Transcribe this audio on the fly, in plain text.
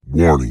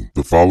Warning,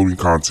 the following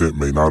content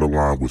may not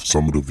align with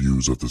some of the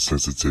views of the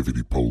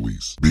Sensitivity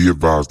Police. Be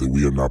advised that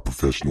we are not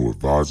professional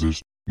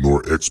advisors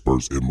nor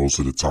experts in most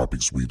of the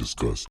topics we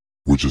discuss.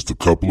 We're just a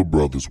couple of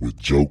brothers with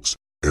jokes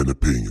and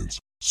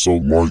opinions. So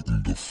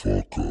lighten the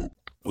fuck up.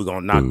 We're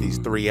gonna knock these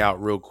three out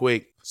real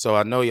quick. So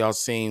I know y'all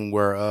seen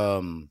where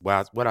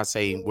what I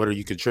say, what are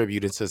you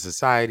contributing to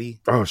society?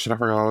 Oh shit, I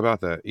forgot all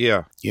about that.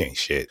 Yeah. You ain't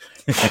shit.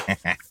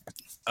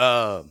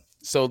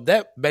 So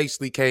that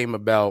basically came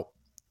about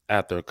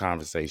after a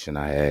conversation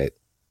I had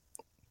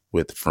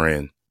with a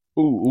friend.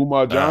 Ooh,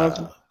 Umar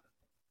Johnson?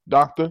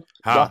 Dr.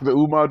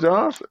 Umar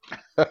Johnson?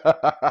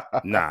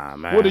 Nah,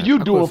 man. What are you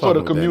doing for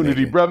the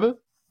community, brother?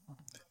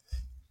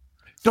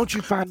 Don't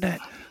you find that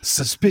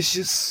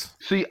suspicious?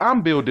 See,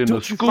 I'm building Don't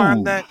a school. you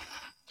find that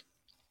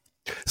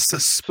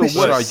suspicious? So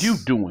what are you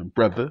doing,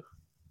 brother?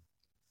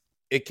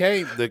 It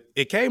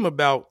came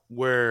about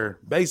where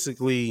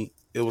basically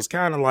it was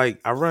kind of like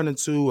I run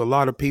into a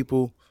lot of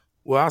people.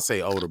 Well, I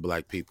say older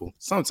black people,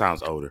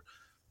 sometimes older.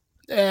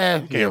 You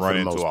can't run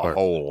into a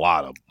whole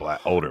lot of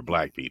older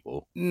black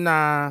people.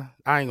 Nah,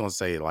 I ain't gonna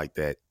say it like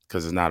that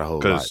because it's not a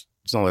whole lot.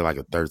 It's only like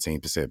a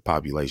 13%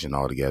 population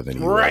altogether.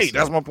 Right,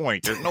 that's my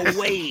point. There's no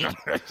way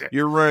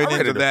you're running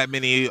into that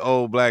many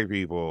old black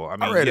people. I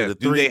mean, I read it to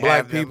three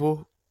black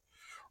people.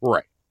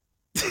 Right.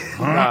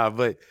 Nah,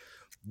 but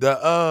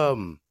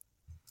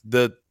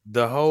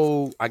the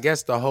whole, I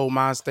guess the whole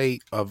mind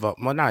state of,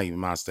 well, not even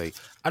mind state.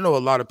 I know a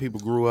lot of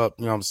people grew up,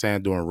 you know what I'm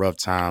saying, during rough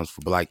times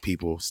for black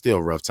people,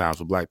 still rough times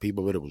for black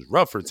people, but it was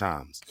rougher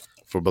times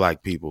for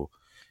black people.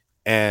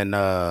 And,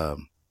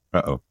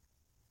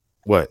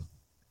 what?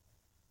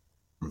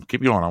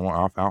 Keep going.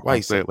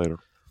 I'll say it later.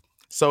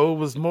 So it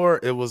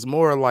was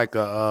more like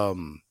a,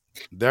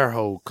 their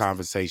whole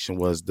conversation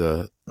was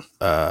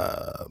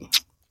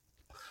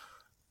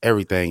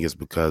everything is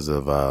because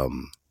of,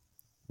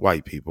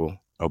 white people.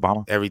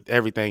 Obama?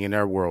 Everything in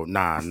their world,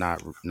 not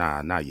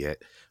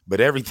yet.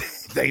 But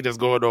everything that's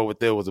going on with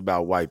them was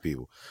about white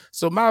people.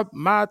 So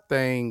my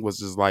thing was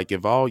just like,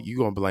 if you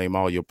gonna blame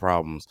all your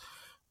problems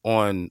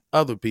on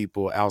other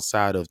people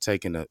outside of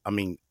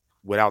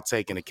without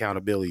taking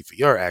accountability for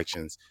your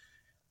actions,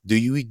 do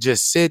you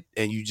just sit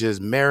and you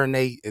just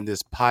marinate in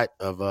this pot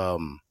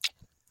of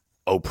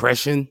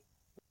oppression,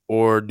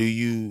 or do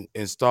you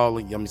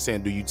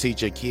do you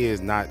teach your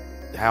kids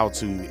how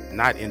to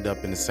not end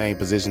up in the same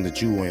position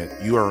that you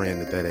are in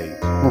at that age,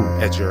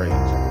 at your age?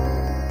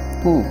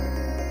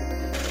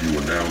 You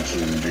are now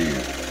tuned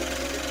in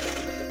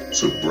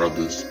to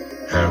Brothers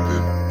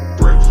Having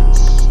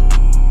Breakfast.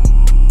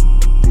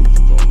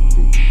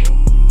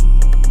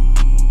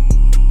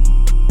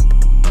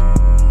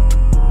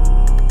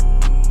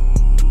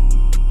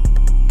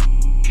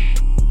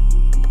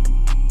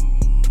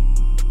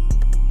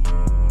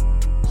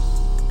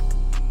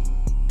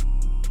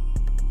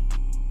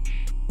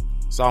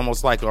 It's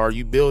almost like, are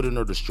you building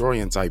or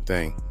destroying type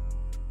thing?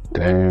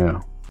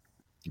 Damn.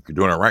 If you're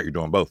doing it right, you're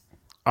doing both.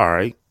 All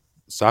right.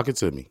 Sock it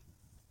to me.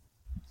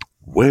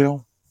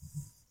 Well,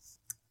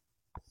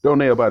 don't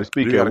everybody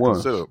speak at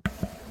once. Oh,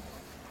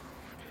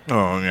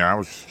 yeah, I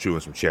was chewing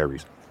some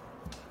cherries.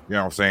 You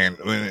know what I'm saying?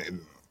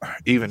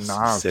 Even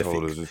Nas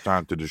told us it's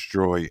time to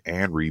destroy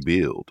and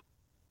rebuild.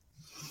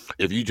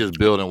 If you just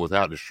building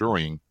without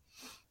destroying,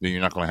 then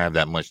you're not going to have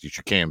that much that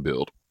you can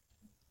build.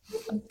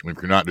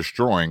 If you're not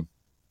destroying,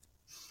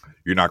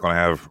 you're not going to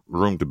have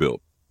room to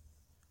build.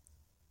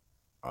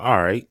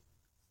 All right.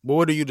 But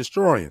what are you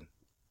destroying?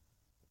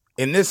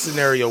 In this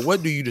scenario,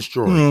 what do you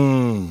destroy?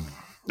 In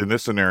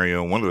this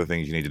scenario, one of the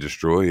things you need to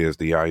destroy is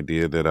the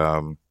idea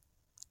that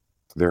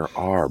there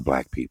are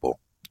black people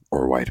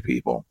or white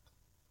people.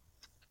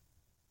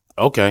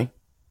 Okay.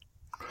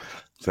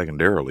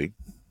 Secondarily,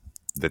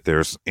 that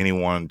there's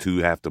anyone to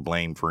have to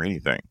blame for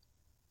anything.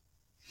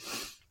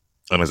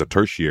 And as a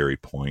tertiary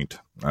point,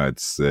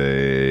 I'd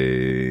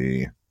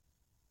say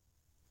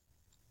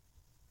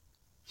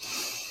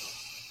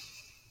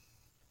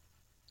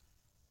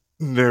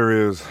there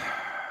is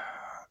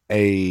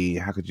a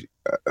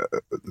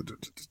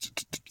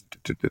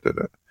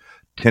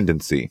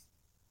tendency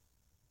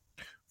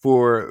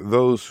for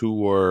those who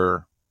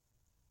were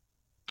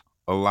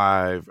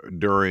alive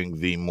during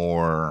the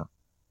more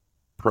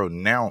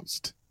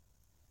pronounced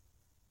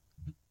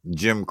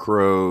Jim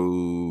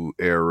Crow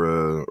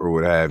era or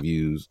what have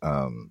you,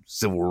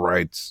 civil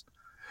rights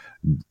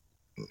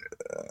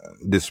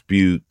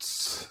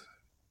disputes.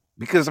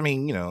 Because,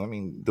 doing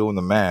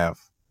the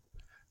math,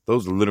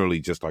 those are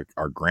literally just like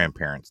our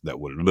grandparents that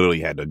would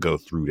literally had to go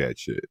through that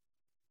shit.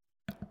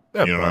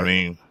 You know what I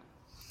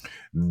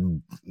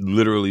mean?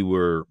 Literally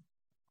were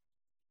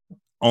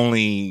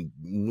only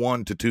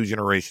 1 to 2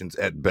 generations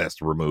at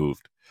best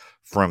removed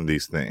from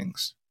these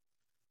things.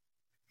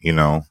 You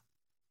know?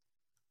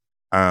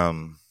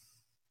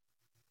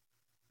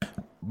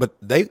 But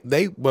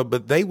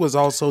they was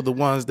also the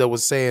ones that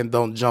was saying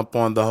don't jump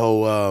on the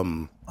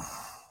whole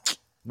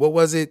what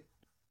was it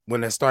when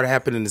that started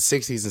happening in the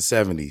 60s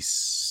and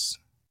 70s?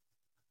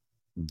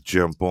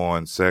 Jump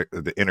on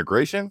the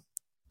integration?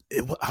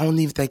 I don't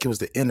even think it was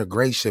the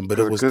integration, but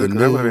it was the new.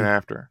 That would have been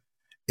after.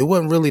 It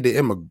wasn't really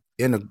the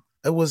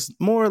it was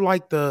more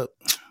like the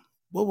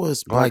what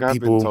was black I've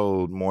people been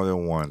told more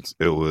than once.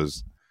 It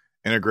was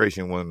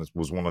integration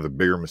was one of the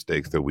bigger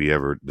mistakes that we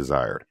ever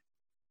desired.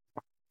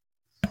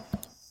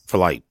 For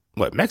like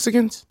what,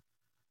 Mexicans?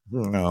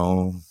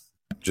 No,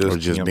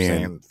 just you know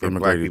being for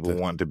black people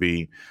want to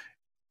be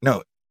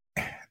no,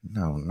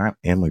 not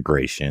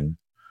immigration.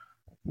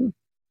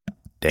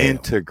 Damn.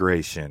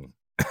 Integration.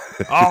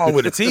 Oh,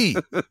 with a T.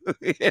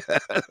 Yes.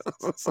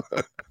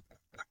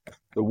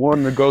 The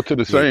one to go to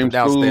the same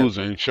schools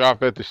and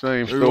shop at the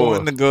same stores. The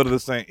one to go to the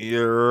same.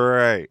 You're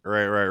right.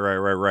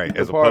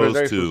 As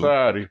opposed to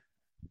society.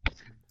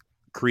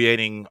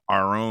 Creating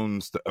our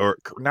own, or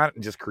not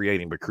just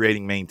creating, but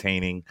creating,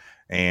 maintaining,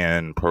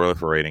 and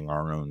proliferating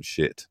our own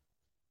shit.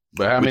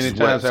 But how many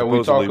times have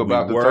we talked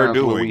about the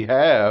times where we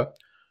have?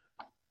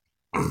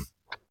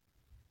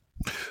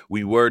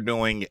 We were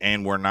doing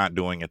and we're not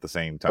doing at the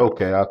same time.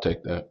 Okay, I'll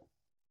take that.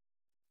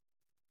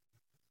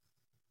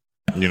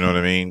 You know what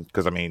I mean?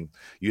 Because I mean,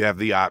 you have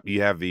the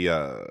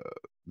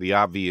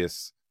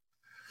obvious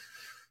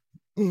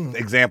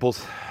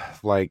examples,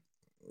 like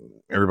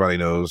everybody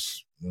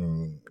knows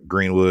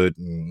Greenwood,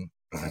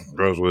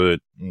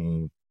 Rosewood,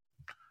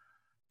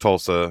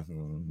 Tulsa,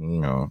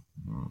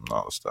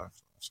 all the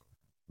stuff. So,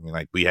 I mean,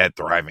 like we had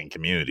thriving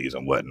communities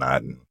and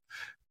whatnot, and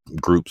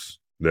groups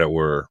that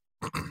were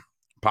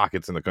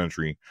pockets in the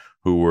country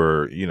who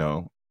were,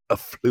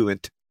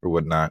 affluent or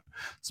whatnot.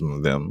 Some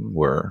of them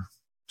were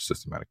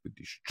systematically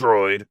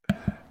destroyed,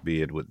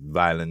 be it with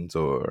violence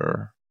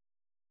or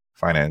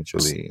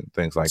financially and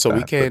things like that. So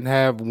we can't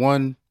have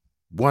one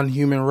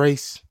human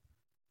race.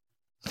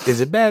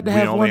 Is it bad to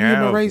have one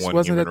human race?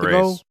 Wasn't that the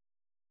goal?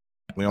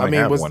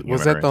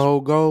 Was that the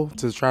whole goal,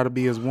 to try to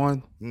be as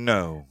one?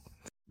 No,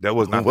 that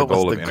was not the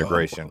goal of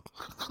integration.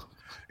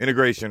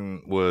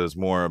 Integration was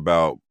more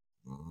about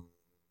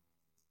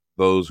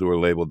those who are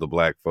labeled the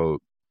black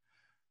folk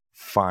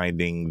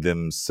finding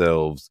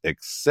themselves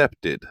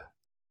accepted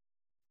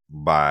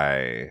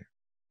by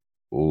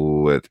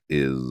what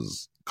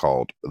is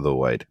called the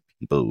white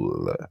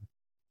people.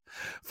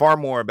 Far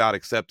more about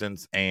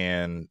acceptance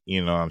and,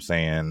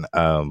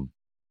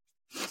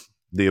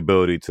 the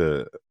ability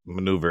to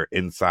maneuver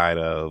inside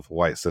of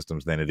white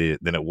systems than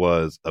it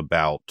was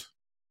about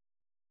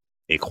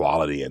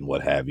equality and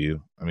what have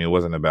you. I mean, it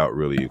wasn't about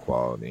really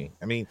equality.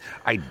 I mean,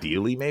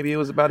 ideally, maybe it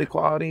was about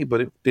equality,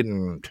 but it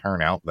didn't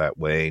turn out that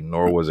way,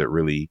 nor was it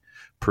really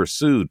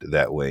pursued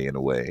that way in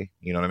a way.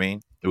 You know what I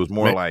mean? It was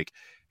more like,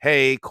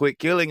 hey, quit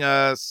killing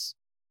us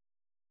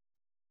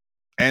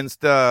and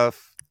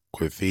stuff.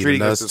 Quit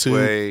feeding us this to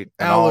way,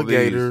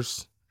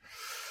 alligators.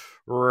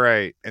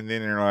 Right. And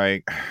then they're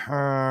like,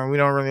 we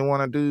don't really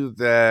want to do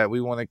that. We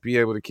want to be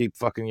able to keep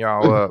fucking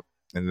y'all up.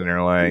 And then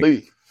they're like,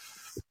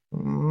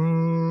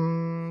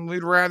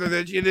 we'd rather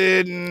that you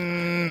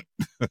didn't.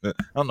 I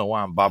don't know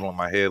why I'm bobbling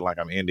my head like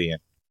I'm Indian.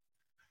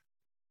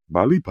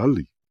 Bali.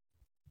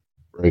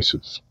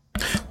 Racist.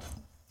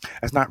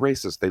 That's not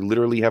racist. They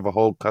literally have a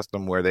whole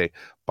custom where they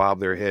bob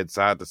their head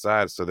side to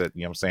side so that,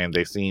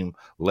 they seem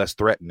less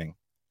threatening.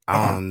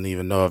 I don't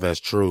even know if that's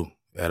true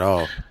at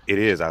all. It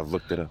is. I've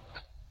looked it up.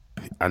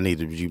 I need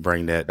you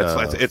bring that.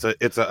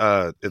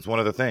 It's one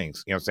of the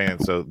things. You know what I'm saying?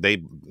 So they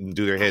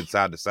do their head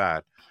side to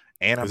side.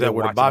 And is that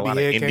where the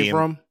bobby head came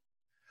from?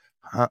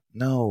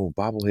 No,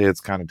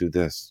 bobbleheads kind of do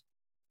this.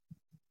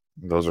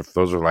 Those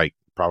are like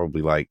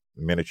probably like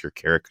miniature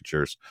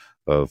caricatures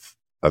of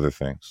other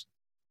things.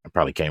 It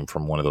probably came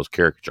from one of those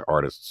caricature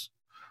artists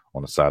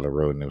on the side of the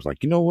road, and it was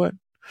like, you know what?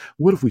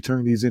 What if we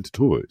turn these into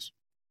toys?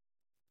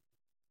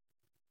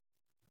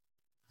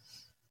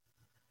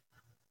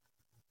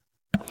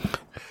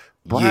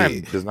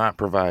 Brian does not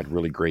provide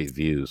really great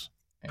views.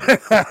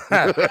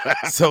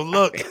 So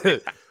look,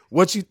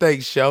 what you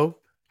think, Show?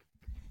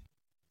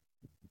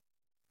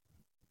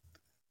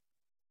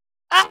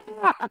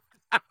 I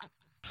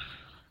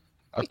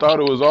thought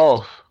it was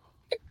off.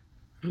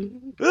 Oh,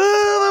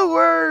 the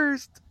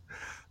worst.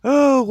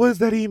 Oh, what is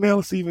that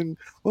email even?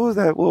 What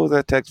was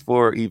that text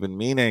for even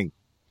meaning?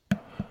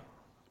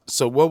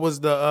 So what was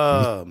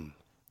the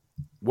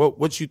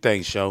what you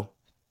think, Show?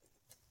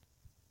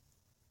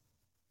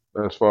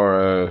 As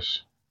far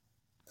as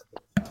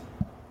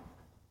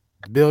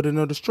building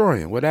or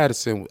destroying, what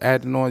Addison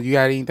adding on? You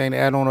got anything to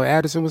add on what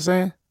Addison was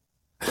saying?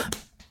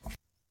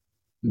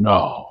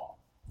 No.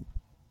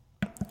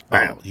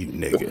 Wow, you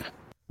nigga.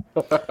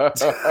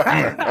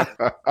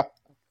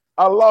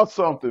 I lost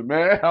something,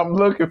 man. I'm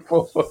looking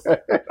for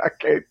it. I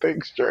can't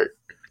think straight.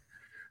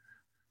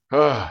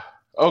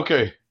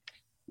 Okay.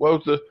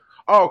 What was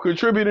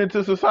contributing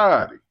to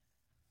society?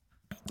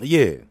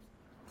 Yeah.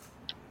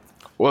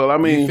 Well, I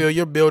mean, do you feel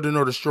you're building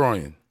or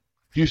destroying?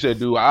 You said,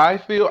 do I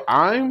feel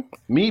I'm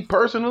me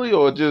personally,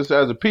 or just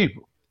as a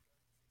people?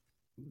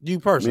 You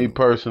personally. Me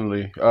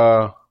personally.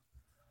 I'm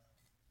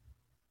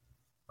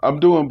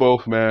doing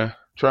both, man.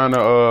 Trying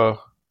to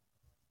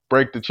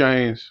break the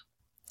chains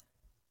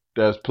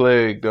that's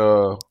plagued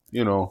my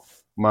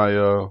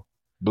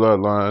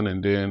bloodline,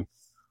 and then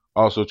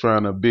also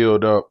trying to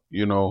build up,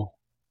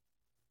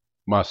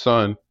 my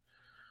son,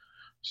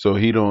 so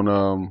he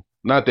don't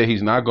not that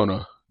he's not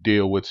gonna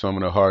deal with some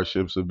of the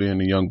hardships of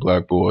being a young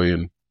black boy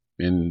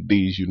in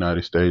these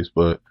United States,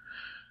 but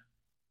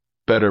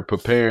better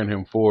preparing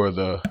him for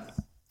the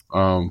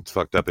It's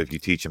fucked up if you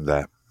teach him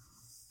that.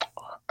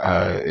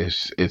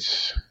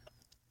 It's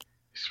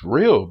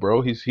real,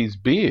 bro. He's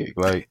big.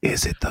 Like,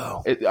 is it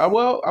though?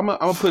 Well, I'm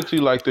gonna put it to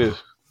you like this.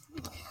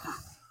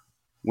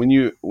 When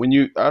you,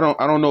 I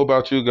don't know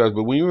about you guys,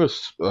 but when you're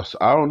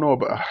I don't know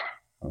about.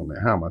 Oh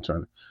man, how am I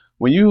trying to?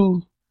 When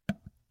you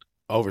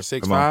over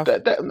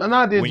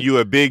 6'5", when you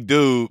a big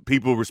dude,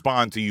 people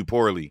respond to you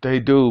poorly. They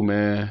do,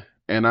 man.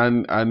 And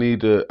I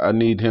need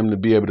him to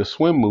be able to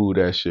swim move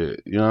that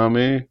shit. You know what I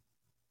mean?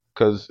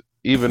 Because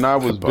even I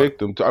was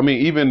victim to. I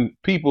mean, even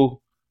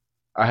people.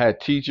 I had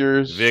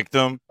teachers.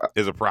 Victim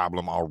is a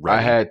problem already.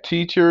 I had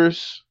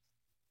teachers,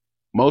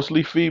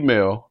 mostly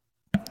female,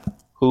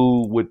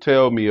 who would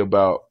tell me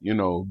about,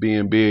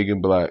 being big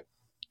and black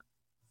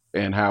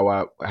and how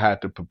I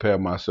had to prepare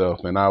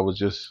myself. And I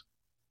just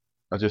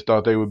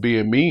thought they were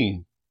being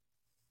mean,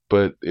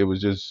 but it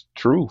was just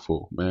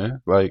truthful,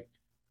 man. Like,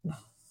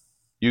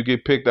 you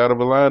get picked out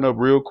of a lineup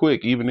real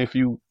quick, even if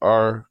you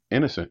are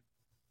innocent.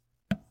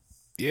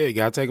 Yeah, you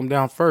gotta take him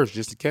down first,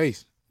 just in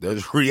case.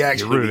 The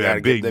reaction, get rid of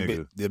that big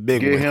nigga. The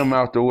big get one. him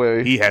out the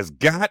way. He has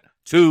got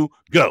to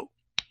go.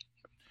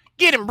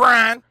 Get him,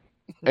 Brian.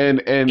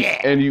 And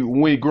you,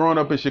 when you're growing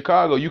up in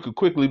Chicago, you could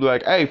quickly be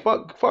like, "Hey,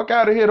 fuck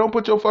out of here! Don't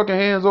put your fucking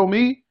hands on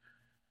me."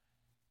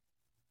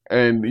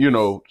 And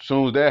as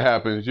soon as that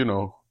happens,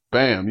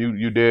 bam,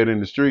 you dead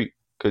in the street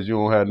because you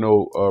don't have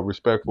no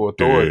respect for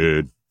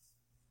authority.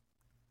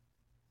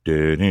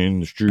 Dead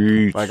in the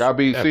streets. Like, I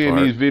be seeing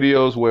these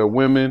videos where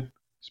women,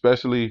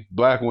 especially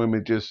black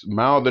women, just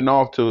mouthing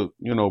off to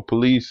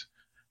police,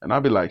 and I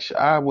be like,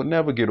 I would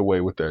never get away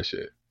with that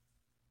shit.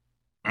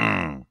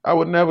 I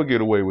would never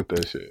get away with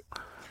that shit.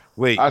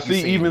 Wait, I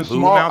see even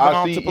smaller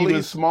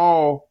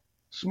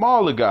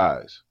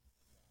guys,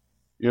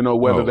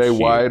 whether they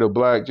white or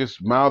black,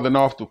 just mouthing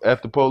off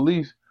at the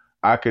police.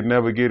 I could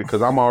never get it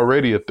because I'm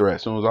already a threat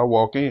as soon as I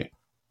walk in. As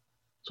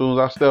soon as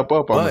I step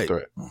up, I'm a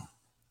threat.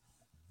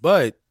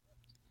 But,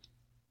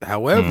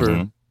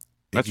 however,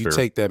 That's if you fair.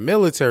 take that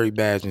military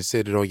badge and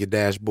sit it on your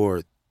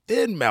dashboard,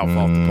 then mouth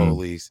off the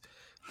police,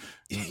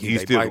 You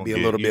they still might be a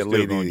little bit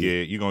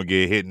lenient. You're going to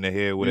get hit in the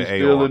head with You an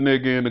still AR. a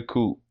nigga in the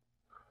coop.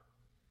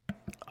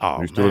 Oh,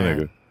 You're still a man.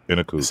 nigga in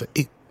a coop.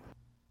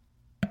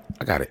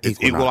 I got it.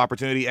 Equal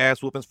opportunity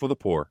ass whoopings for the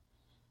poor.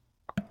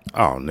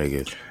 Oh,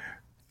 nigga.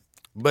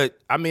 But,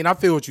 I mean, I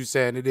feel what you're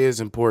saying. It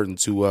is important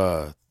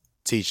to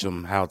teach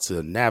them how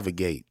to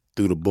navigate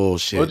through the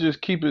bullshit. Or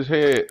just keep his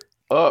head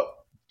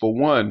up for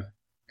one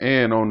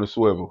and on the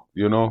swivel,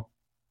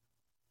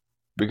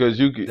 because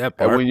you can,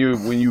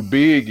 when you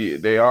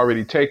big, they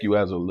already take you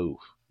as aloof,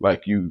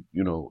 like you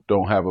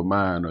don't have a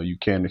mind or you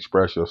can't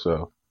express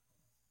yourself.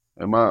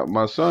 And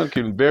my son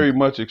can very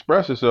much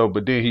express himself,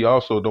 but then he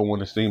also don't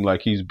want to seem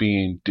like he's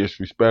being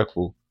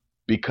disrespectful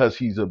because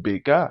he's a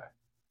big guy.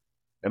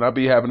 And I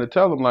be having to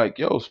tell him, like,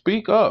 yo,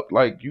 speak up.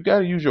 Like, you got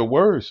to use your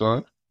words,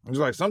 son. It's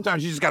like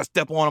sometimes you just got to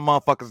step on a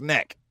motherfucker's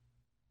neck.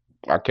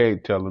 I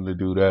can't tell him to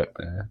do that,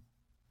 man.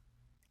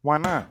 Why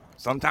not?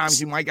 Sometimes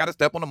you might got to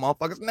step on a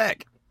motherfucker's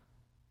neck.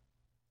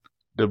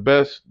 The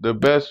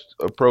best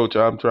approach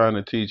I'm trying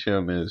to teach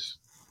him is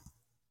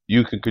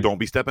you can Don't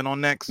be stepping on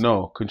necks.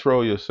 No,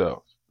 control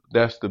yourself.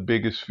 That's the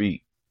biggest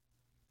feat.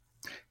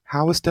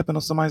 How is stepping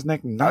on somebody's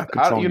neck not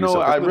controlling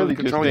yourself? I really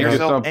just think it's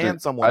something.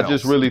 And someone I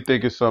just really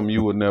think it's something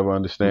you would never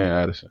understand,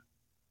 Addison.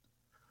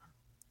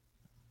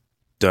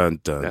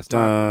 Dun, dun, That's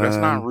dun.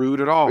 not rude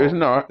at all. It's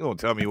not. You don't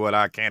tell me what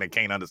I can and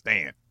can't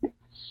understand.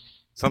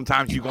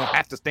 Sometimes you're going to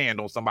have to stand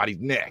on somebody's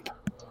neck.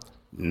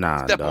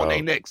 Nah, Step dog. on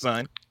their neck,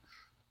 son.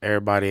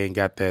 Everybody ain't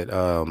got that.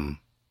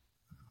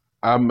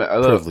 I'm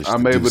privilege to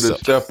able do to so.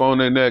 step on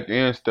their neck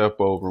and step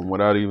over them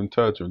without even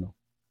touching them,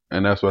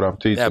 and that's what I'm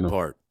teaching That them.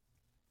 part.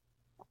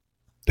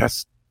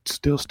 That's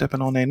still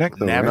stepping on their neck,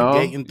 though. Never- right?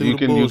 Navigating through you the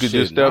can bullshit.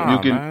 just step. Nah, you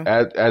can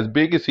man. as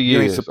big as he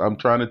You ain't is. I'm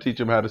trying to teach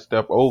him how to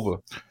step over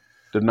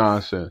the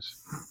nonsense.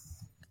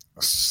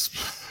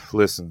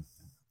 Listen,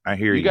 I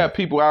hear you. You got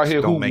people out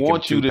here Don't who make him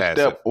want you too to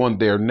passive. step on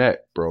their neck,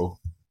 bro.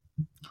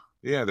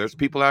 Yeah, there's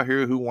people out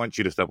here who want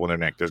you to step on their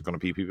neck. There's going to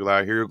be people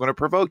out here who are going to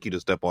provoke you to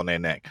step on their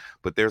neck.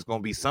 But there's going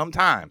to be some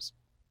times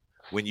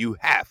when you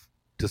have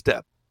to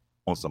step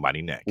on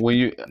somebody's neck. When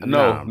you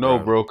Nah, no,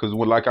 bro. bro, because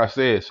like I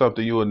said,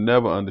 something you will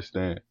never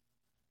understand.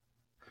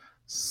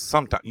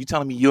 Sometimes you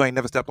telling me you ain't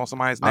never stepped on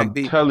somebody's neck, I'm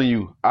D? telling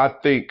you, I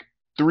think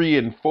 3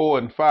 and 4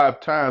 and 5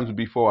 times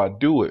before I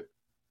do it.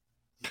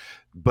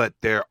 But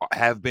there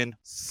have been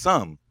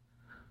some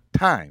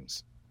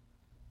times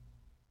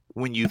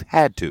when you've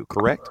had to,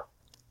 correct?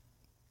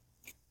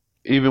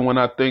 Even when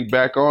I think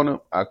back on it,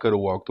 I could have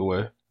walked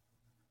away.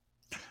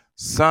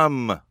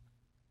 Some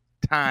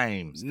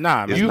times.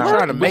 Nah, man. It's You not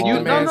trying to make all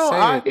the man days. say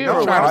I it. hear You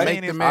him, trying right? to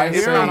make the I man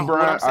hear say him, it. Brian.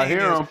 What I'm saying I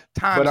hear is him,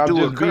 times but I'm do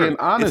just occur. being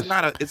honest.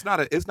 It's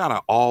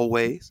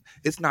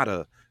not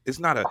a It's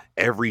not a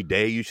every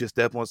day you should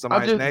step on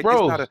somebody's neck.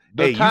 Bro, it's not a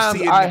the hey, times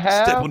you see I it,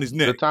 have, step on his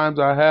neck. the times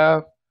I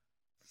have,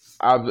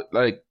 I've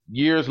like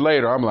years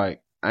later, I'm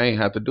like, I ain't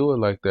have to do it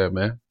like that,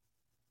 man.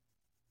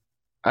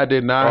 I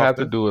did not have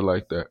to do it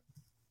like that.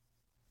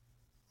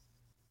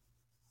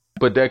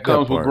 But that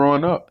comes with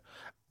growing up.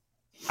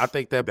 I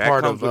think that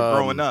part comes with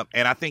growing up,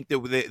 and I think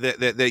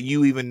that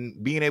you even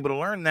being able to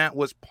learn that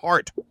was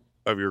part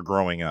of your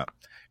growing up.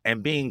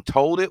 And being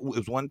told it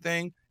was one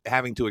thing.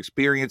 Having to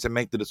experience and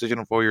make the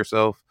decision for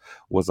yourself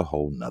was a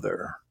whole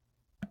nother.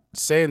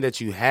 Saying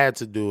that you had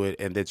to do it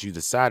and that you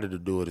decided to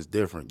do it is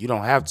different. You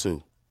don't have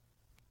to.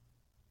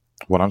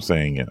 What I'm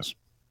saying is,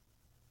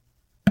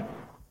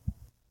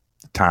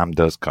 time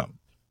does come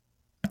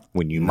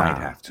when you might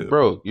have to.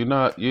 Bro, you're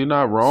not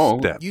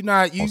wrong. You're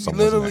not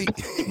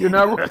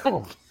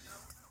wrong.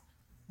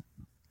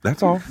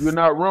 That's all. You're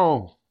not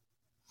wrong.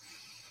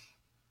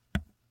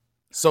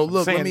 So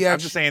look, let me ask you. I'm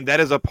just saying that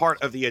is a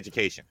part of the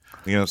education.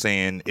 You know what I'm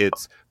saying?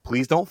 It's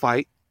please don't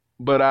fight.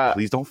 But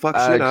please don't fuck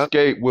shit up. I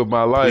escape with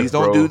my life. Please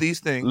don't do these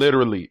things.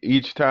 Literally,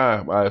 each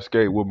time I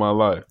escape with my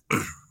life.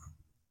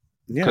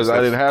 Because I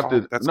didn't have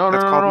to. No.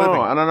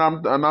 And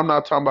I'm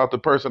not talking about the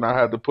person I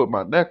had to put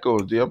my neck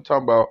on. I'm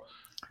talking about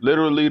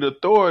literally the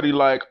authority.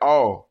 Like,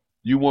 oh,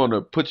 you want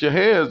to put your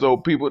hands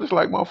on people? It's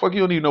like, motherfucker,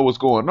 you don't even know what's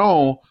going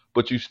on,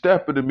 but you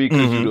stepping to me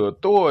because you're the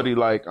authority.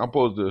 Like, I'm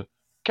supposed to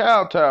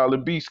kowtow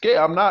and be scared.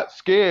 I'm not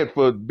scared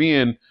for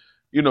being,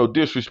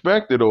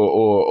 disrespected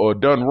or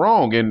done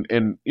wrong,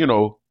 and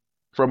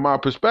from my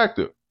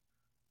perspective.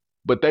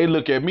 But they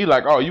look at me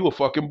like, oh, you a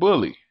fucking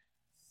bully.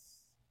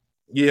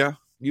 Yeah,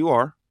 you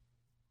are.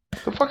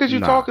 The fuck is you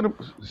talking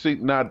about? See,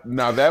 now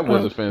that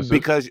was offensive.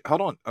 Because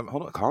hold on,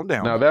 calm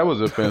down. Now that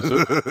was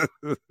offensive.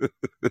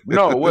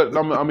 No, what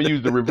I'm gonna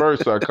use the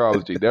reverse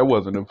psychology. That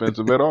wasn't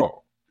offensive at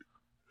all.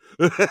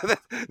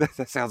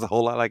 that sounds a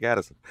whole lot like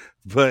Addison.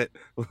 But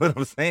what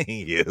I'm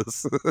saying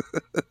is,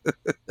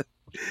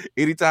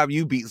 anytime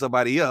you beat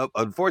somebody up,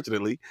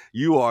 unfortunately,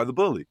 you are the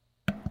bully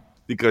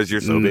because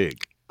you're so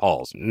big.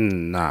 Pause.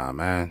 Nah,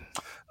 man.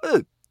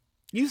 Look.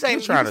 You say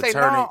turn it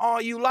all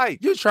you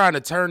like. You're trying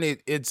to turn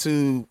it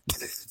into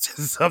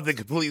something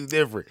completely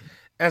different.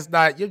 That's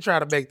not. You're trying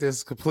to make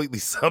this completely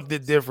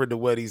something different than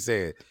what he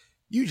said.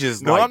 You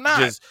just I'm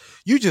not.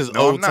 You just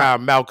old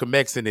time Malcolm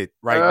Xing it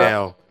right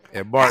now.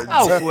 And Martin,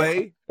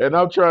 and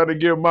I'm trying to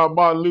give my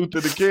Martin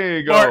Luther the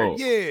King on.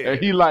 Yeah, and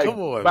he like,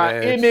 by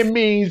any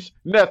means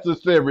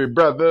necessary,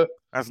 brother.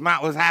 That's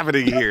not what's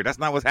happening here. That's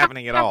not what's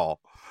happening at all.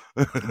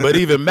 But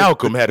even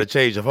Malcolm had a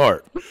change of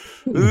heart.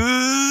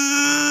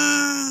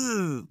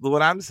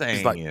 What I'm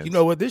saying is, you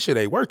know what? This shit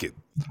ain't working.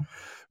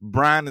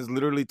 Brian is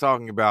literally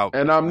talking about,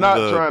 and I'm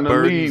not trying to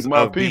lead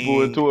my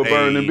people into a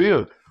burning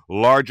building.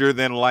 Larger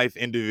than life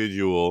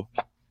individual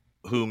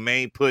who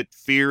may put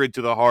fear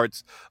into the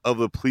hearts of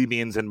the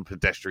plebeians and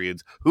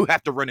pedestrians who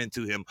have to run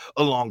into him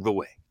along the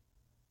way.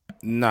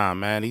 Nah,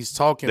 man, he's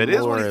talking. That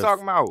is what he's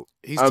talking about.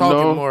 He's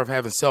talking more of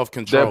having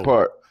self-control. That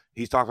part.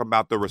 He's talking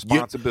about the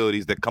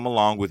responsibilities that come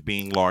along with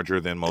being larger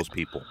than most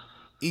people.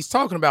 He's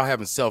talking about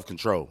having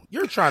self-control.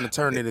 You're trying to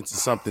turn it into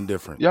something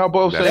different. Y'all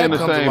both saying the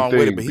same thing,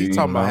 with it, but he's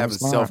talking about having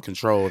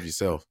self-control of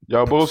yourself.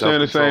 Y'all both saying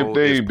the same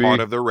thing, B. Part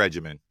of the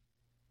regimen.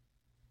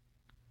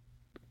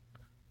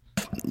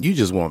 You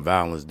just want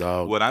violence,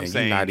 dog. What I'm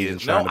saying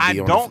is, no, I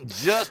don't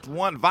just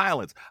want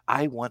violence.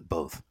 I want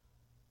both.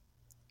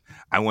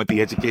 I want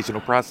the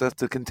educational process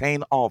to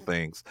contain all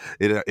things.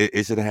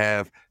 It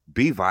should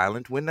be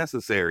violent when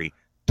necessary.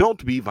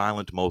 Don't be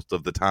violent most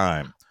of the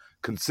time.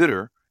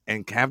 Consider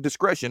and have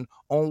discretion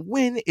on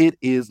when it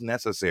is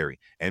necessary.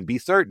 And be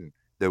certain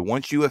that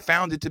once you have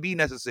found it to be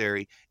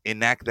necessary,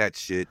 enact that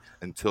shit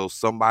until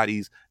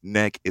somebody's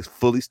neck is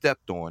fully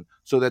stepped on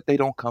so that they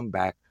don't come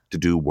back to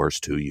do worse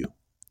to you.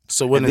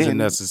 So when is it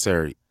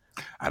necessary?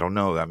 I don't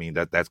know. I mean,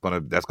 that's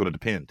gonna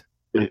depend.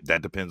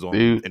 That depends on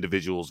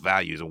individuals'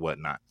 values and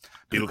whatnot.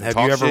 People can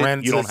talk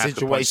shit. You don't have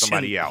to punch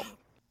somebody out.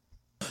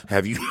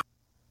 Have you?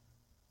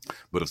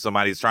 But if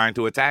somebody's trying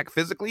to attack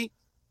physically,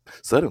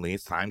 suddenly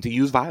it's time to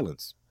use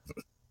violence.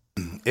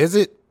 Is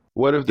it?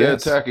 What if they're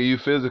attacking you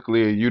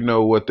physically and you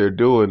know what they're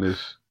doing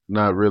is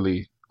not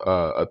really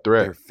a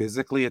threat? They're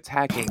physically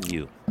attacking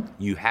you.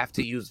 You have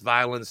to use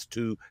violence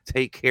to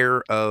take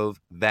care of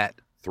that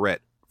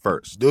threat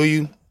first. Do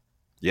you?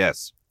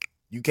 Yes.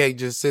 You can't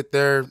just sit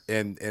there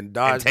and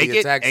dodge the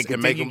attacks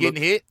and make them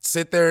getting hit.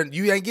 Sit there and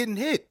you ain't getting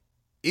hit.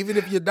 Even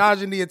if you're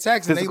dodging the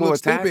attacks and they look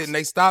stupid and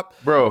they stop,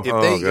 bro.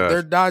 If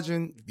they're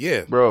dodging,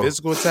 bro.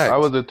 Physical attacks. I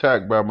was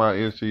attacked by my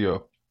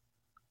NCO.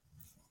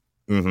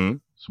 Mm-hmm.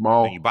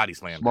 Small, and you body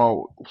slammed.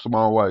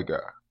 Small white guy.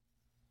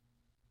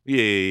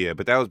 Yeah.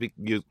 But that was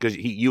because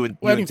you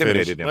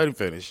intimidated him. Let him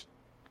finish.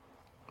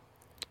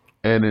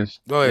 And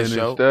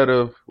instead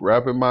of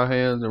wrapping my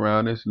hands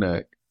around his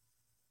neck,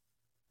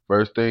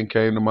 first thing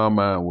came to my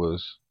mind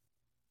was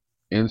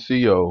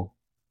NCO,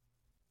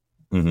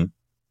 and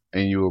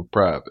you were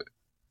private.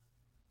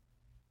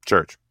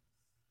 Church.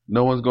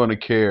 No one's going to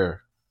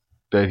care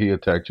that he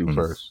attacked you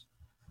first.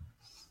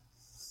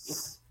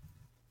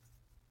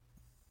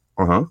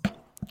 Uh-huh.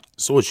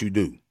 So what you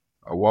do?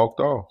 I walked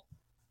off.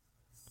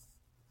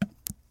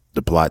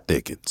 The plot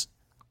thickens.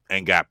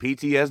 And got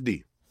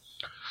PTSD.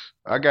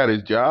 I got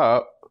his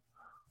job,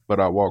 but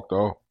I walked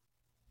off.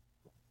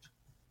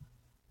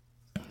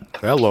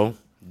 Hello.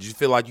 Did you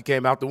feel like you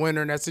came out the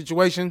winner in that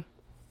situation?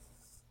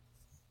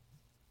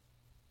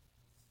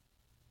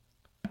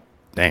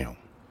 Damn.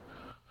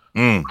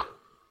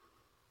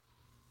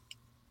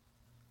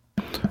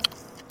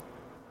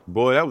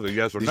 Boy, that was a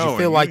yes or Did no. you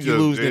feel like you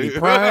lose any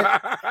pride?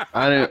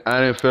 I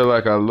didn't feel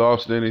like I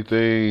lost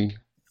anything.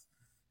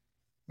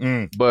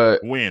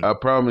 But When? I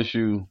promise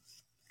you,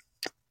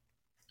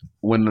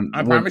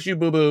 I promise you,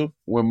 boo boo.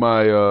 When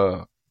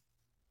my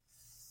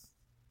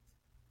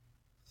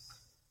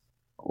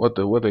what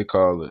they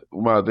call it?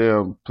 My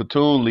damn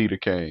platoon leader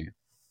came.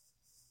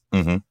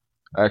 Mm-hmm.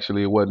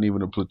 Actually, it wasn't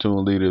even a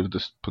platoon leader.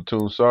 The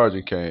platoon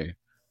sergeant came.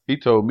 He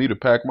told me to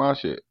pack my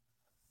shit.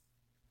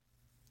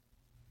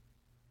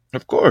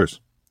 Of course.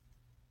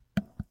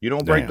 You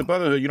don't break the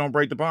brotherhood. You don't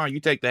break the bond. You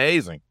take the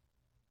hazing.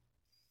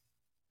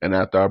 And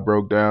after I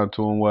broke down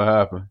to him what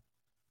happened,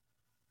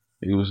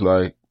 he was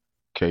like,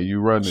 "Can you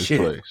run this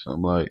place?"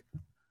 I'm like,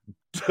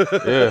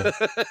 "Yeah."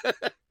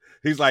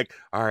 He's like,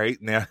 "All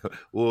right, now,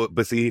 well,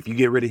 but see, if you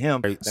get rid of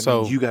him, that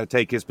means you got to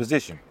take his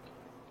position."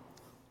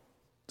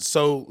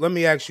 So let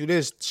me ask you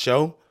this,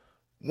 Show.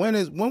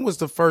 When was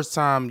the first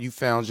time you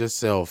found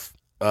yourself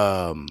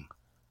sounding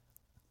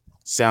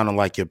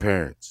like your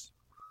parents?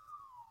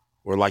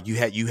 Or like you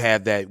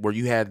had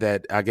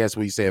that, I guess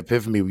when you say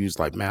epiphany, where you was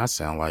like, man, I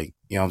sound like,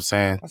 you know what I'm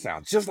saying? I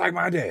sound just like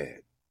my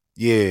dad.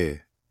 Yeah.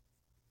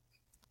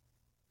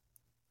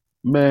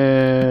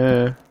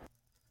 Man.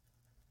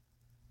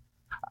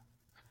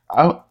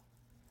 I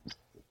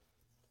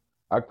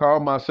call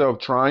myself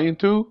trying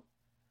to,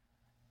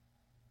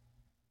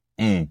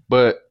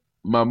 but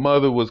my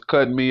mother was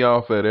cutting me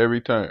off at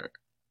every turn.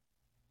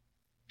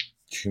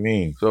 What you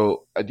mean?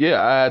 So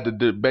yeah, I had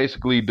to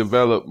basically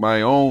develop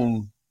my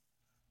own.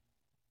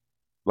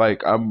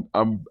 Like I'm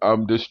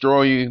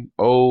destroying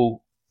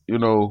old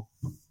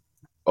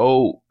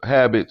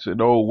habits and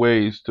old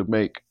ways to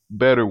make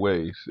better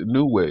ways and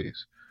new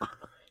ways.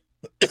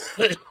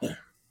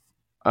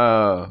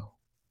 I'm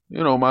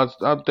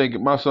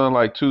thinking my son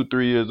like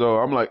 2-3 years old.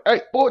 I'm like,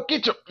 hey boy,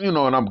 get your,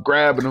 and I'm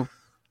grabbing him,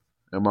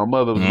 and my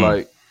mother was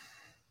like,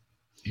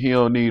 he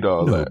don't need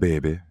all that,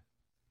 baby.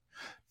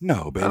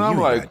 No, baby. And I'm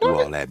you like, do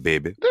all that,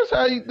 baby. This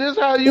how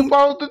you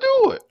supposed to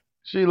do it.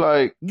 She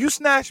like, you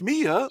snatched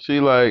me up. She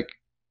like,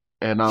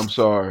 and I'm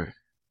sorry,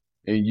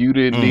 and you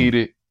didn't need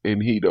it,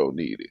 and he don't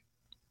need it.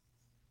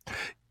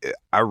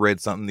 I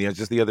read something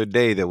just the other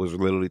day that was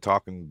literally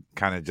talking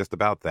kind of just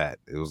about that.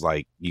 It was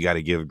like, you got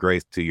to give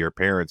grace to your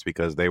parents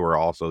because they were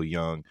also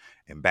young.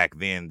 And back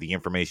then the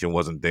information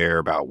wasn't there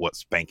about what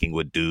spanking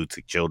would do to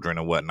children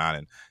and whatnot,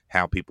 and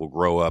how people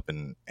grow up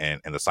and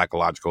the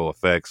psychological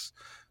effects,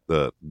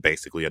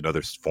 basically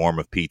another form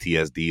of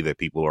PTSD that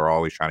people are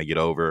always trying to get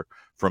over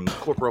from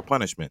corporal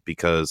punishment,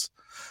 because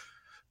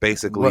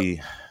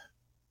basically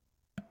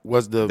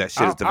that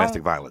shit is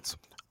domestic violence.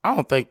 I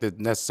don't think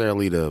that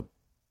necessarily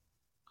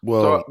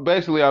so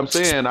basically, I'm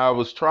saying I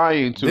was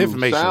trying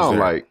to sound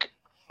like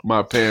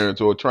my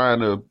parents, or trying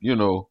to,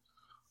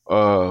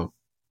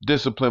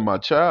 discipline my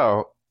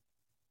child.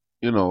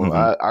 That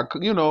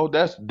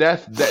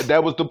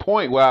was the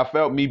point where I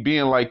felt me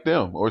being like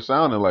them or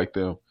sounding like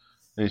them,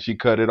 and she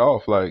cut it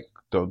off. Like,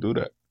 don't do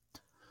that.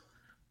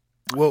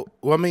 Well,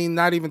 I mean,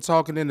 not even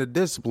talking in the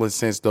discipline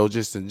sense though,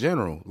 just in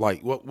general.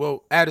 Like,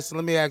 well, Addison,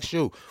 let me ask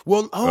you.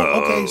 Well,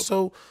 okay,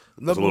 so.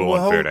 It's a little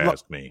unfair to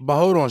ask me. But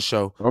hold on,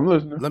 Show. I'm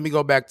listening. Let me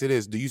go back to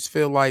this. Do you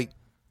feel like,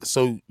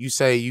 so you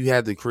say you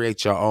had to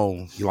create your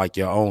own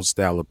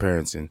style of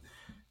parenting.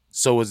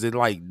 So is it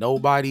like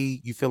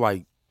you feel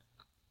like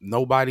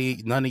none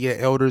of your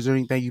elders or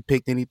anything, you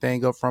picked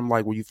anything up from,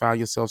 like, where you found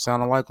yourself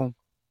sounding like them?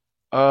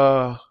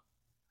 I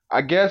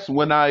guess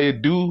when I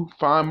do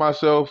find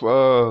myself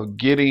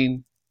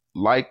getting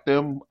like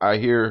them, I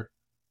hear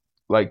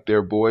like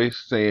their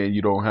voice saying,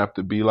 you don't have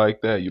to be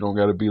like that. You don't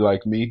got to be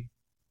like me.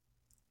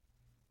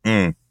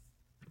 I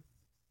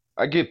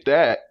get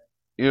that,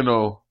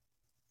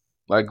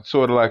 like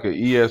sort of like an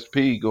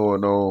ESP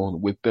going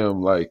on with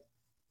them, like,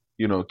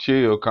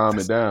 chill, calm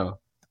it down.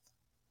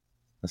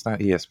 That's not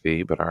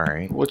ESP, but all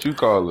right. What you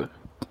call it?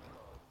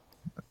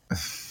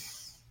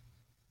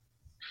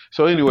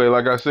 So anyway,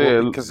 like I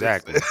said,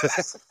 exactly.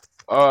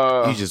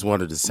 You just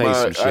wanted to say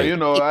some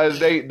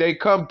shit. They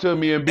come to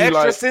me and be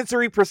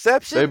extrasensory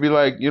perception. They be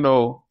like, you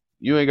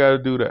ain't got to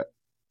do that.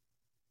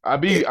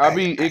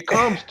 It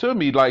comes to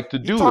me like to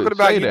do talking it.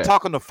 About say you that.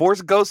 Talking to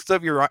force ghosts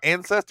of your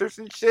ancestors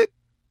and shit.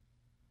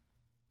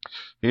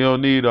 You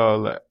don't need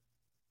all that.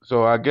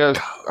 So I guess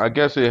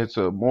it's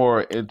a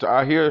more into.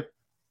 I hear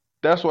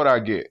that's what I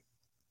get.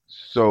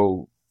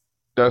 So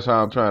that's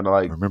how I'm trying to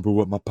like. Remember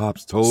what my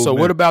pops told me. So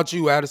what about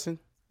you, Addison?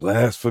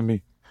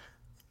 Blasphemy.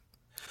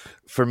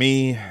 For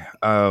me,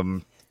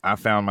 I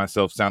found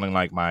myself sounding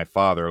like my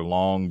father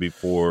long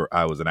before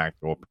I was an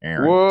actual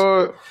parent.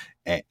 What?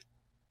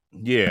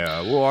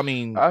 Yeah, well, I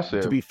mean, I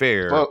said, to be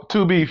fair,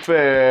 We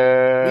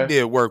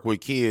did work with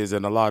kids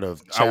and a lot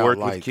of I worked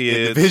with childlike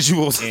kids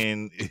individuals.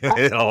 and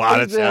a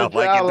lot of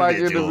childlike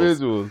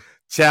individuals.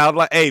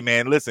 Childlike. Hey,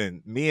 man,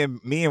 listen. Me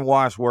and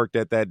Wash worked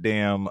at that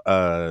damn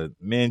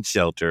men's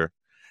shelter,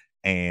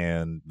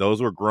 and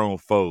those were grown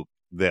folk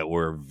that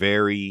were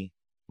very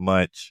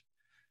much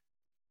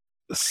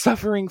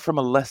suffering from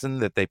a lesson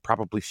that they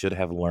probably should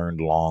have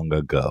learned long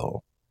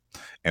ago.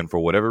 And for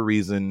whatever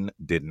reason,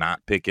 did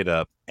not pick it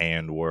up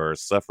and were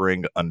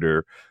suffering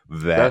under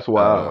that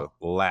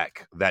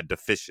lack, that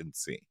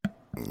deficiency.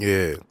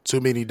 Yeah,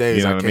 too many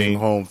days I came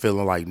home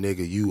feeling like,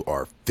 nigga, you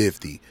are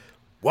 50.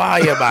 Why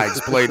am I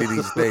explaining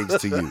these things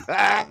to you?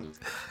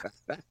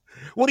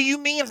 What do you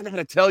mean I'm going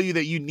to tell you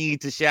that you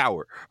need to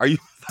shower? Are you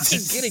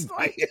kidding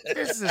me?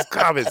 This is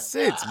common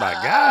sense, my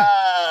guy.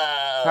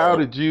 How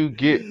did you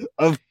get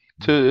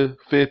to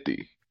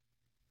 50?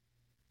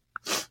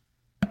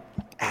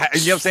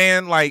 You know what I'm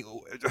saying? Like,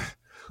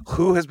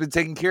 who has been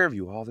taking care of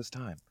you all this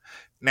time?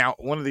 Now,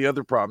 one of the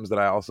other problems that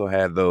I also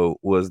had, though,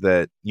 was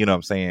that, you know what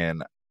I'm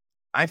saying,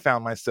 I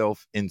found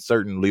myself in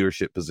certain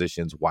leadership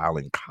positions while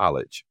in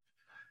college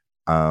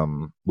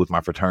with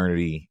my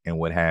fraternity and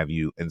what have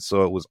you. And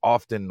so it was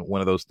often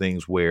one of those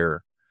things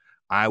where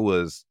I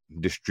was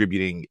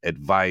distributing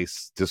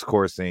advice,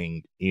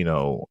 discoursing,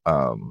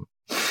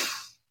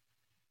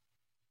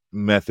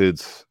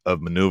 methods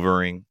of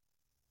maneuvering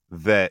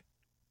that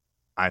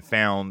I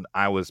found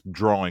I was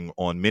drawing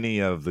on many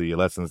of the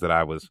lessons that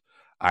I was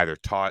either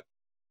taught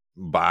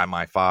by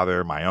my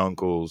father, my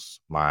uncles,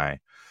 my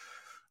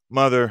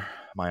mother,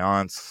 my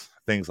aunts,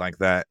 things like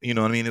that. You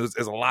know what I mean? It was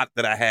a lot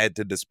that I had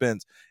to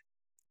dispense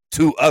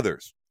to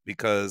others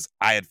because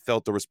I had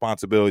felt the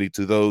responsibility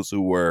to those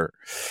who were,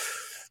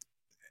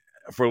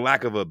 for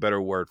lack of a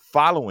better word,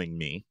 following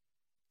me.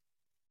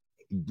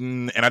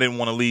 And I didn't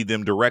want to lead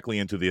them directly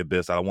into the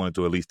abyss. I wanted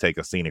to at least take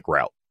a scenic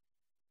route.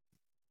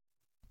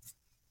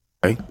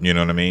 You know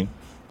what I mean?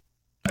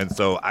 And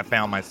so I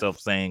found myself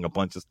saying a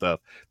bunch of stuff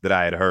that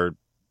I had heard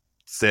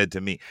said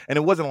to me. And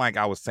it wasn't like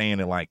I was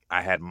saying it like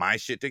I had my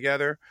shit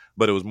together,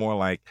 but it was more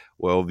like,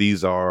 well,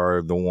 these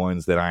are the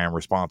ones that I am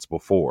responsible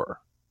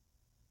for.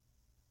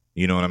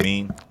 You know what I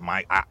mean?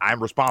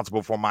 I'm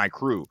responsible for my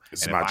crew.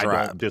 And if I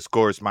don't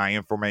discourse my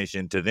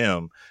information to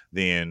them,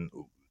 then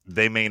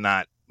they may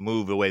not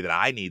move the way that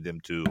I need them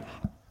to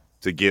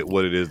get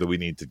what it is that we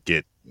need to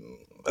get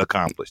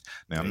accomplished.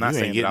 Now, I'm not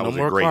saying that I was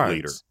a great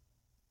leader.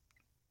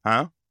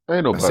 Huh?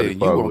 Ain't nobody you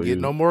won't get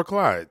no more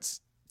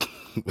clients.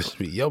 Which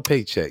means your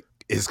paycheck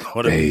is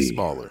going to be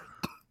smaller.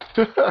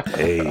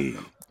 Hey,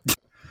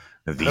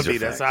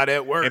 that's how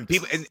that works. And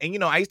people,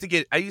 and I used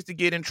to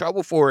get in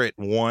trouble for it.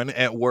 One,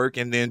 at work,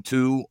 and then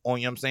two,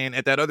 on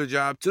at that other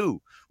job too,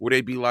 where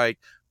they'd be like,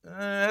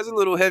 "That's a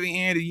little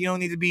heavy-handed. You don't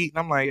need to be." And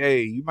I'm like,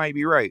 "Hey, you might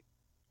be right,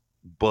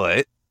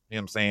 but you know what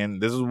I'm saying,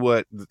 this is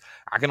what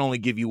I can only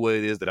give you what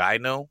it is that I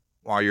know."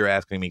 While you're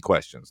asking me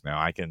questions. Now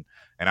I can,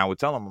 and I would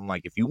tell them, I'm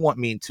like, if you want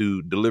me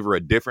to deliver a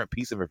different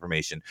piece of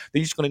information, then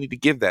you're just going to need to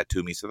give that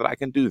to me so that I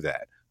can do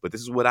that. But this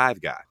is what I've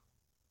got.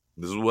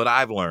 This is what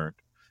I've learned.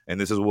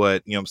 And this is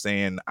what,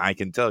 I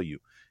can tell you.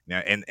 Now,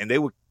 and they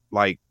would,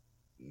 like,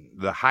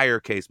 the higher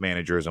case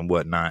managers and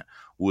whatnot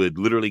would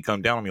literally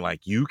come down on me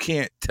like, you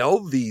can't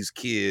tell these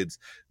kids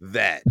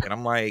that. And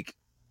I'm like,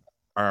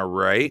 all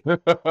right.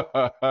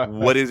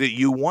 What is it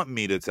you want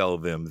me to tell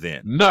them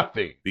then?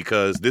 Nothing.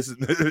 Because this is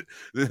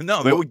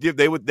no.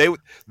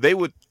 They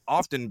would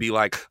often be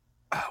like,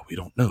 "Oh, we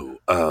don't know.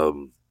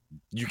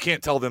 You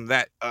can't tell them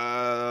that."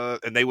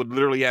 And they would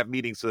literally have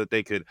meetings so that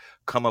they could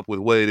come up with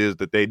what it is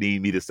that they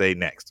need me to say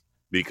next.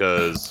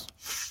 Because,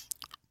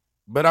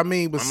 but I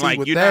mean, I'm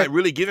like, you're not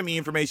really giving me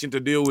information to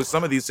deal with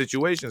some of these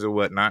situations or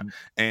whatnot.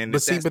 And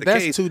that's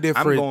two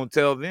different. I'm going to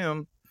tell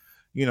them.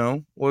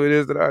 What it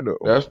is that I know.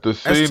 That's the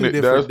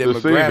scenic. That's the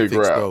scenic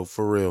route, though,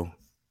 for real.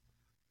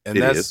 And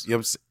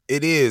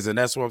it is, and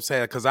that's what I'm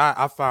saying. Because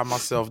I find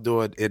myself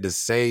doing in the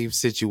same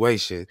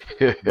situation,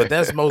 but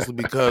that's mostly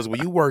because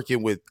when you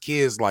working with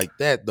kids like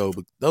that, though,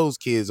 those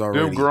kids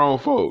already them grown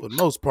folks, for the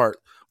most part,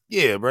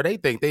 yeah, bro, they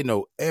think they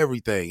know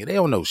everything, and they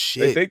don't know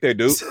shit. They think they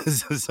do.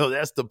 So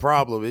that's the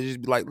problem. It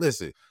just be like,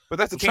 listen, but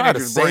that's the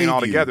teenager's brain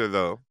altogether,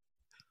 though.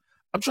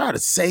 I'm trying to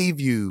save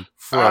you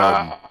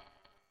from.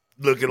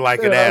 Looking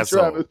like an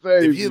asshole.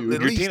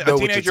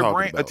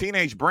 A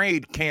teenage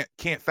brain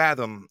can't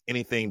fathom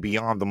anything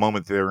beyond the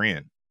moment they're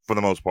in. For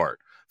the most part,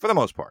 you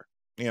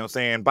know what I'm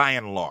saying. By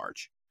and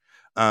large,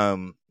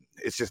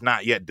 it's just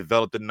not yet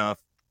developed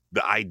enough.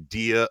 The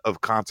idea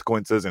of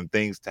consequences and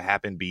things to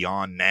happen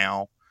beyond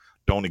now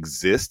don't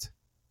exist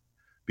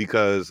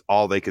because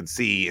all they can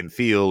see and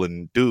feel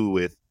and do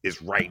with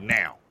is right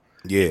now.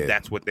 Yeah, and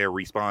that's what they're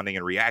responding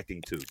and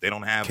reacting to. They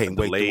don't have can't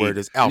wait to wear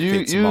this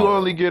outfit. You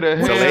only get a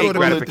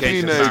handful of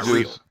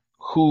teenagers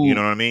who, you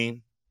know what I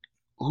mean,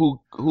 who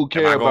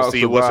care about survival. Am I gonna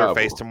see what's her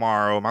face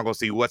tomorrow? Am I gonna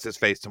see what's his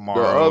face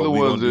tomorrow? The other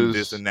ones is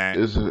this and that.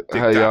 Is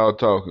how y'all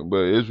talking,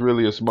 but it's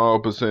really a small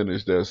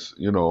percentage that's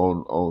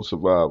on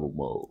survival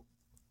mode.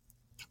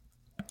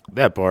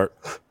 That part.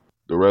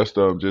 The rest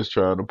of them just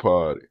trying to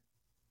party.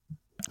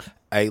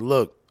 Hey,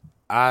 look,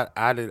 I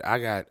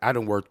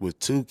done worked with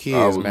 2 I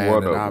kids, was man,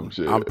 one and of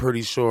them. I'm Shit.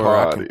 pretty sure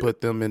I can Party.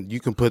 put them in. You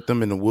can put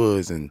them in the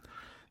woods, and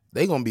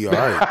they gonna be all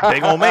right. They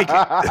gonna make it.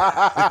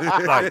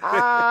 Like,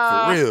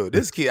 for real.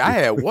 This kid, I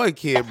had one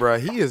kid, bro.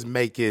 He is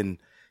making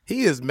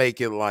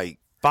like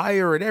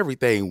fire and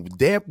everything,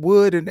 damp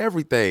wood and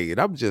everything, and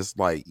I'm just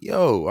like,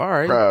 yo, all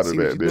right, Proud of see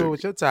what that you doing nigga.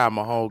 with your time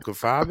of home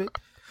confinement.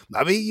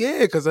 I mean, yeah,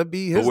 because I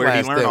be But his where he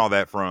last learn step. all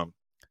that from?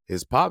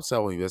 His pops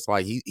telling me it's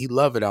like he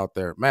love it out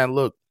there. Man,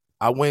 look,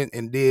 I went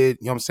and did,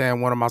 you know what I'm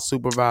saying, one of my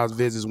supervised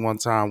visits one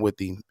time with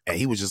him, and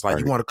he was just like,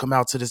 Right. you want to come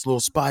out to this little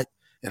spot?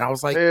 And I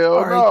was like, Hell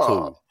all right, no.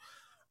 cool.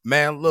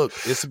 Man, look,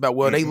 it's about,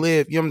 well, they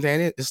live, you know what I'm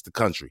saying? It's the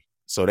country.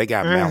 So they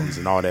got mountains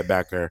and all that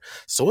back there.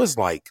 So it's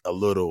like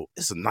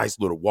it's a nice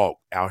little walk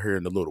out here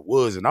in the little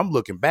woods. And I'm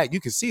looking back, you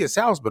can see his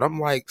house, but I'm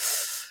like,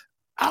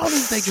 I don't even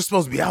think you're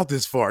supposed to be out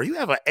this far. You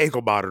have an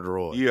ankle monitor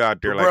on. You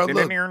out there But like,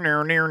 bro, look,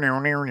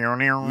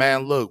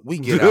 man, look, we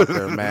get out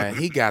there, man.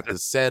 He got the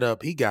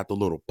setup. He got the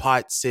little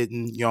pot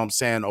sitting, you know what I'm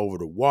saying, over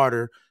the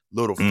water,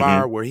 little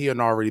fire where he had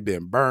already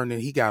been burning.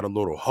 He got a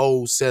little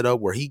hose set up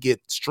where he get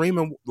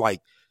streaming,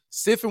 like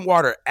siphon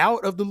water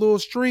out of the little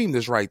stream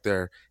that's right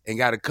there and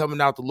got it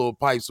coming out the little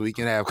pipe so he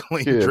can have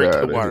clean Get drinking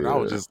outta water. And I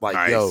was here. just like,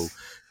 Nice. yo,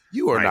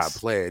 you are not Nice.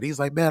 playing. He's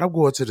like, man, I'm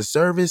going to the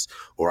service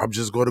or I'm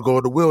just going to go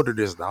in the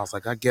wilderness. And I was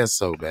like, I guess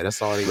so, man.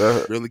 That's all they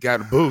That- really got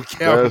in Boone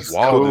County. That's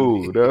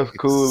cool. That's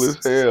cool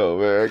as hell,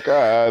 man.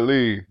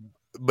 Golly.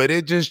 But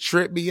it just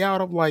tripped me out.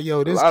 I'm like,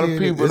 yo, A this lot of kid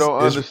people is-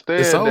 don't it's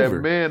understand that over.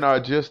 men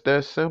are just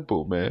that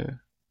simple, man.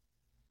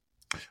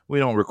 We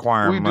don't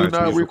require We much. do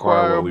not we just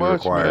require what we much,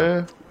 require.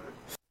 man.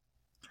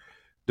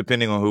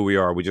 Depending on who we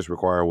are, we just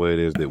require what it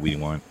is that we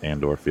want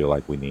and or feel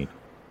like we need.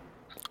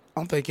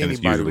 I don't think And it's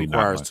anybody usually not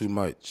requires much. too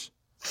much.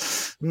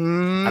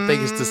 I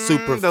think it's the Those are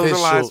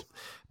superficial. lies.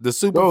 The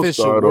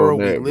superficial start on world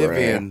we that, live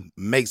Brad. in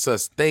makes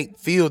us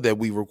feel that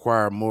we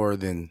require more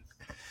than.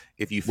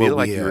 If you What feel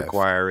we like you have.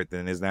 require it,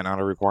 then is that not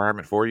a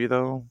requirement for you,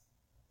 though?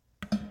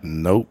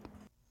 Nope.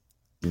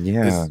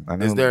 Yeah, Is- I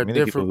know is there a many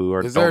people different- who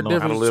is there a don't know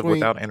how to difference live between-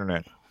 without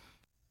internet.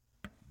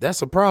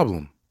 That's a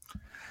problem.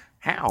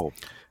 How?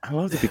 I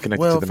love to be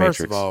connected Well, to the first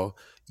Matrix. of all,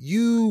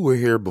 you were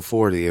here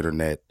before the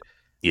internet.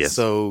 Yes.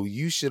 So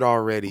you should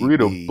already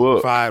Read a be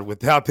book. fine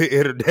without the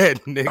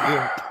internet,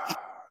 nigga.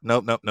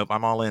 Nope.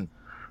 I'm all in.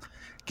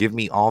 Give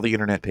me all the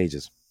internet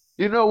pages.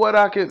 You know what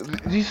I could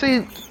you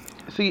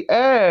see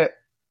ad.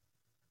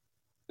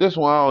 This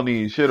one I don't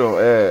need shit on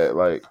ad.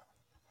 Like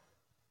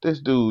this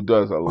dude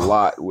does a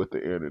lot with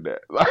the internet.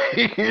 Like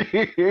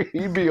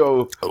he be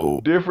on Oh.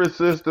 different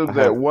systems I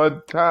have- at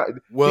one time.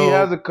 Well, he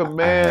has a I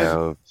command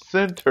have-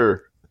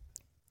 center.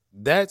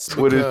 That's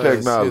With his because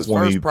technology. his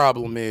When first you-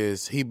 problem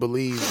is he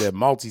believes that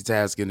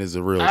multitasking is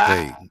a real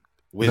thing,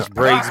 which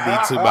brings me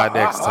to my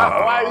next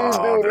topic. Why you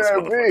do this that,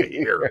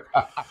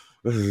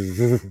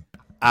 motherfucker me?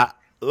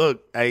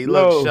 Look,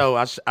 No. Show.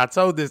 I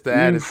told this to You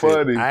Addison.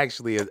 funny. I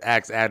actually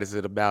asked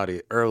Addison about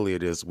it earlier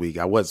this week.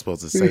 I wasn't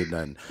supposed to say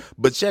nothing,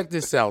 but check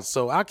this out.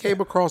 So I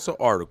came across an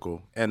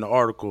article, and the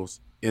article's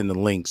in the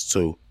links too.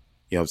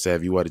 You know what I'm saying?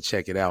 If you want to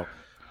check it out.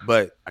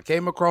 But I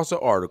came across an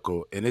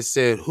article, and it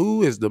said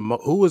who is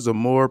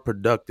more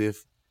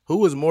productive,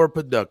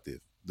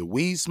 the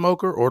weed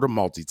smoker or the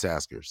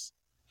multitaskers?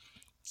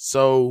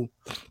 So,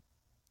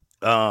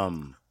 hold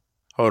on.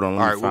 All Let me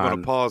right, we're going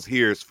find- to pause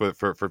here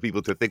for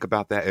people to think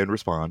about that and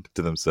respond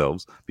to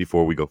themselves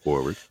before we go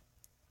forward.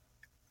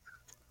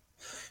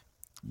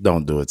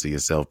 Don't do it to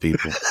yourself,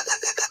 people.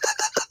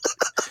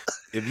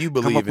 If you up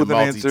believe in with an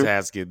answer.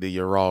 multitasking, then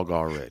you're wrong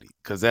already.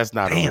 Because that's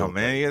not a real Damn,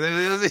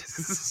 man. thing.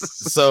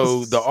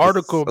 So the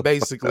article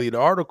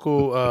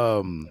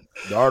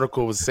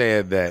was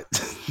saying that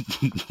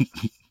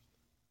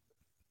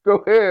Go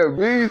ahead,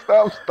 me.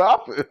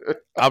 Stop it.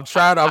 I'm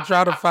trying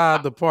to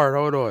find the part.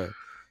 Hold on.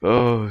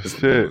 Oh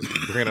shit.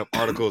 Bringing up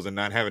articles and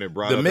not having it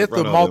brought The up in myth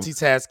front of them.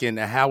 multitasking and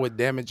how it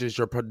damages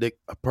your Productivity.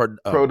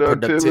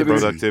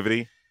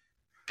 Productivity.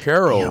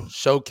 Carol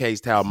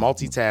showcased how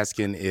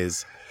multitasking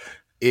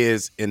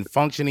is in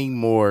functioning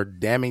more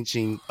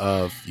damaging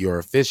of your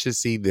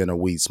efficiency than a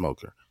weed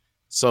smoker.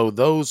 So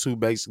those who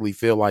basically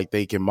feel like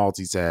they can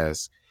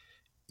multitask,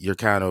 you're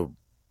kind of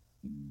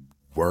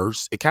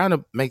worse. It kind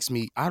of makes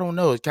me, I don't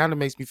know, it kind of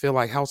makes me feel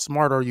like how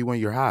smart are you when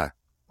you're high?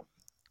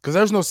 Because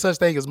there's no such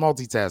thing as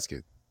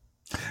multitasking.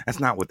 That's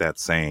not what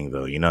that's saying,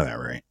 though. You know that,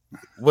 right?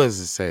 What is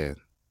it saying?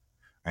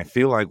 I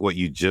feel like what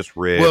you just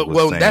read was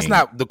Well, that's saying-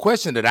 not, the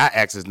question that I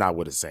asked is not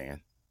what it's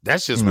saying.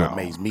 That's just what No.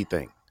 makes me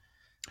think.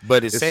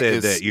 But It said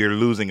it's, that you're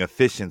losing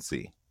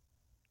efficiency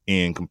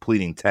in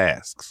completing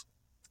tasks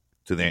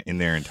in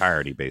their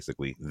entirety,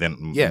 basically,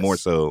 than Yes. more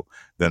so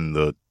than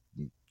the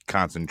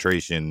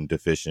concentration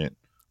deficient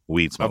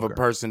weed of smoker. a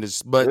person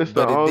is, but It's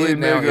the it only did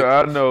now.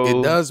 nigga I know.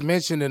 It does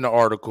mention in the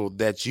article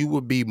that you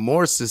would be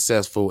more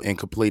successful in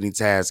completing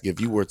tasks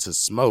if you were to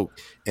smoke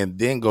and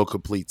then go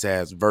complete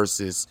tasks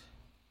versus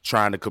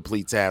trying to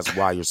complete tasks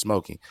while you're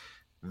smoking.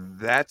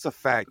 That's a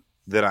fact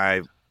that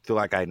I feel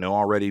like I know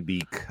already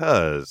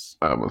because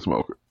I'm a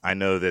smoker. I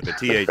know that the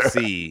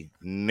THC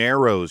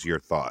narrows your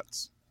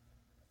thoughts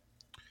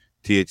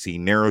THC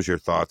narrows your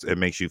thoughts. It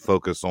makes you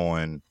focus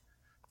on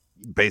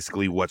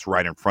basically what's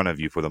right in front of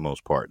you for the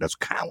most part. That's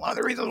kind of one of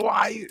the reasons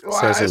why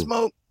I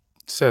smoke.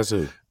 Says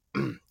who?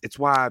 It's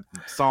why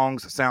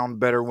songs sound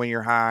better when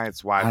you're high.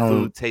 It's why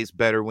food tastes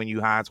better when you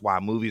high. It's why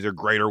movies are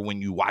greater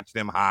when you watch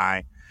them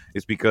high.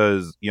 It's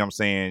because, you know what I'm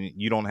saying,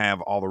 you don't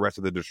have all the rest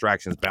of the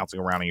distractions bouncing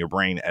around in your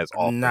brain as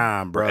often.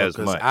 Nah, bro. As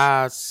much.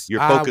 You're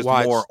focused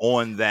more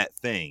on that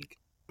thing.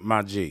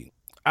 My G,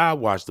 I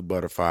watched the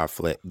butterfly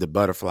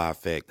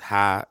effect,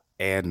 high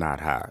and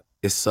not high.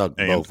 It sucked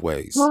both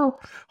ways.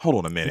 Hold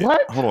on a minute.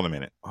 What? Hold on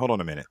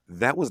a minute.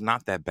 That was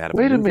not that bad of a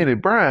Wait a movie.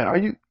 minute, Brian.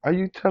 Are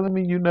you telling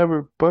me you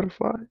never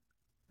butterfly?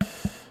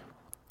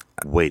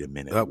 Wait a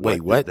minute.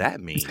 Wait, what? Does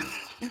that mean?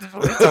 You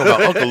talking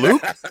about Uncle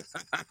Luke?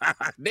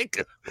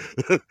 Nigga.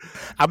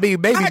 I mean,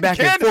 maybe back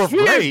in fourth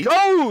grade.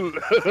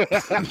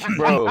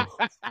 Bro,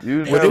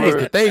 you But it was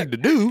the thing to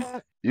do.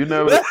 You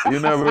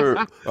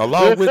never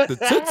Along with the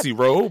Tootsie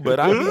Roll, but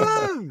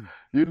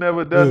you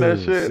never done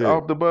that shit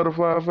off the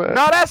butterfly effect?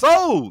 No, that's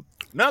old.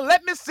 Now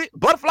let me see.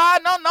 Butterfly,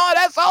 no,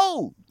 that's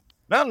old.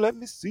 Now let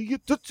me see you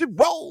Tootsie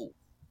Roll.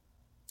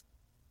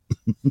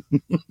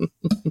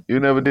 You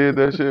never did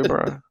that shit,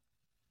 Brian?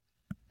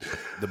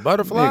 The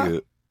butterfly?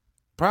 Nigga.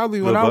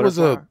 Probably when I was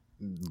a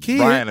kid.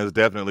 Brian has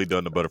definitely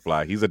done the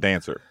butterfly. He's a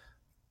dancer.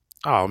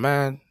 Oh,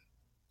 man.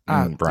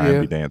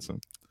 Brian be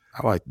dancing.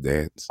 I like to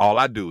dance. All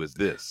I do is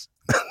this.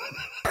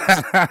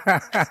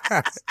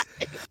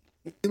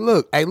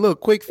 Hey,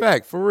 look, quick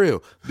fact, for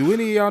real. Do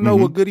any of y'all know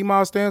what Goody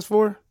Mob stands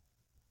for?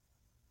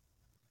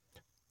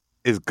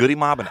 Is Goody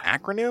Mob an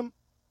acronym?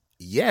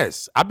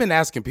 Yes. I've been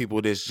asking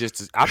people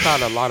this I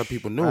thought a lot of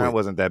people knew I it.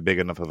 wasn't that big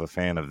enough of a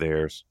fan of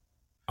theirs.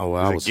 Oh,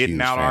 well, I was getting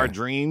huge out fan. our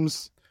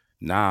dreams.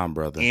 Nah,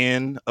 brother.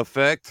 In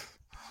effect.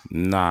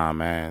 Nah,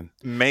 man.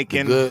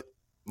 Making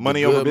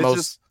money over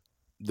bitches.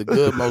 The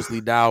good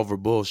mostly die over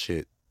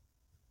bullshit.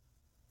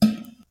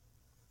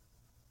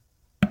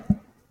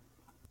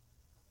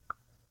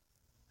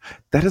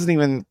 That doesn't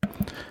even.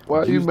 Why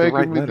are you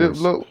making me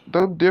look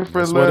them different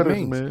That's letters, what it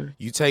means. man?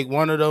 You take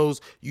one of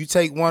those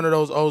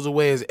O's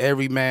away as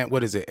every man.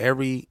 What is it?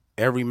 Every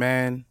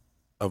man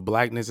of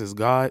blackness is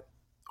God,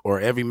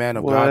 or every man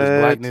of God is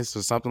blackness,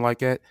 or something like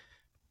that.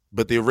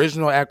 But the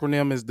original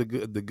acronym is the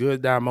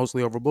good die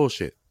mostly over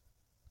bullshit.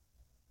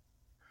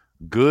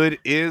 Good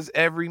is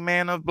every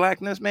man of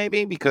blackness,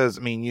 maybe, because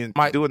I mean you're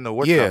doing the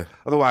work. Yeah.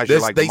 Otherwise, you're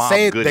like they Mob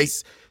say it. Goody.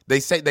 They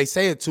say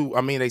it too.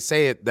 I mean, they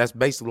say it. That's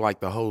basically like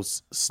the whole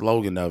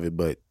slogan of it.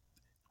 But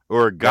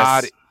or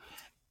God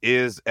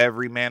is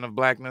every man of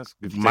blackness.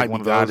 If you might take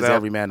one be of God those is out.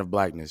 every man of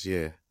blackness.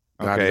 Yeah.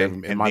 God Okay,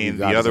 and then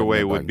the other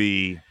way would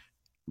be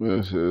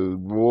this is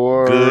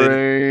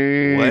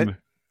boring. What?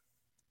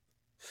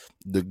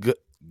 The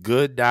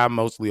good die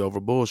mostly over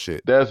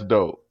bullshit. That's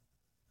dope.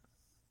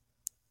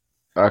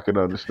 I can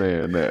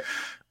understand that.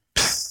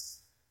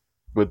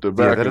 But the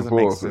back and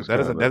forth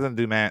doesn't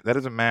do math. That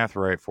isn't math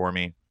right for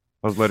me.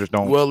 Those letters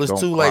don't. Well, it's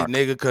too late, clock.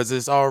 nigga, because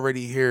it's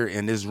already here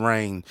and it's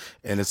rain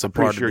and it's a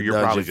part Pretty sure of the you're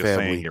Dungeon probably just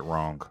family. saying it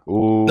wrong.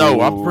 Ooh.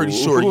 No, I'm pretty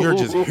sure you're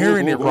just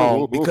hearing it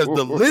wrong because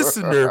the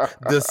listener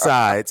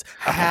decides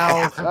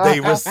how they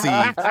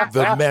receive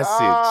the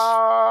message.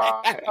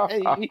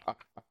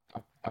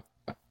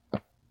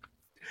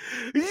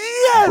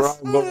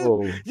 Yes,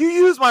 Bravo. you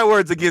use my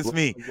words against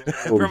me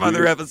from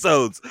other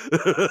episodes.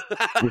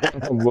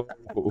 Bravo.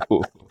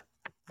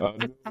 I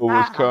knew what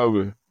was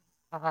coming.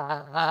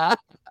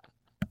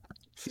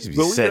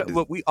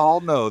 But we all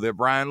know that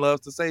Brian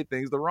loves to say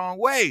things the wrong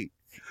way.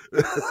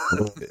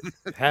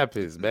 It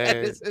happens,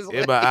 man.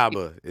 Ibba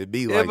Abba. It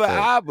be like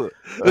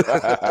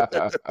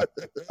that.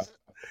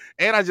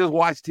 And I just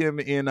watched him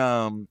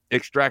in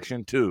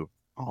Extraction 2.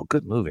 Oh,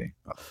 good movie.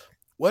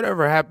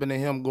 Whatever happened to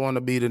him going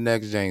to be the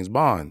next James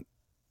Bond?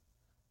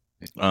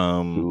 Too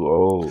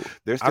old.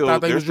 They're still,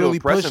 thought they they're was still really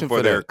pressing pushing for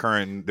for their that.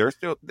 current. They're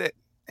still that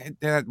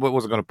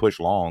wasn't going to push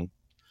long.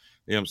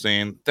 You know what I'm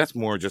saying? That's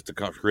more just to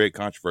create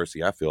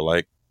controversy. I feel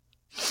like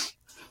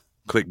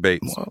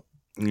clickbait. Well,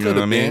 you know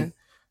what I mean?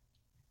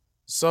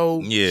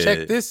 So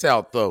check this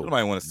out though.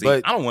 Nobody want to see.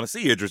 But I don't want to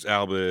see Idris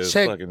Elba as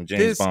check fucking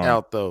James this Bond.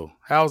 out though.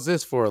 How's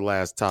this for a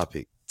last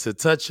topic? To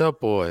touch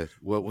up on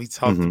what we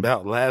talked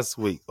about last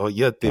week on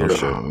your theory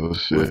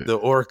with the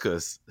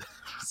orcas.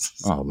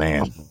 Oh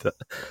man,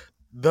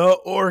 the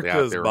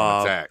orcas,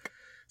 Bob.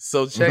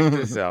 So check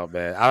this out,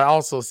 man. I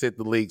also sent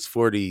the links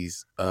for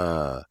these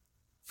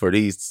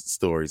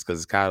stories because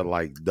it's kind of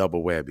like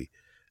double whammy.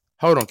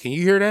 Hold on, can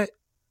you hear that?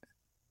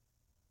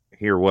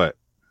 Hear what?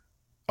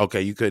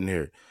 Okay, you couldn't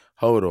hear it.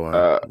 Hold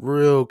on,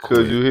 real quick.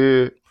 Could you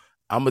hear it?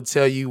 I'm gonna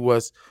tell you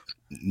what's.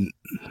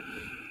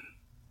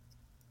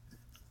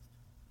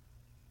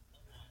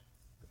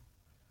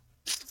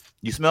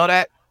 You smell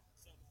that?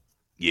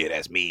 Yeah,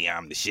 that's me.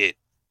 I'm the shit.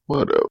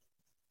 What up?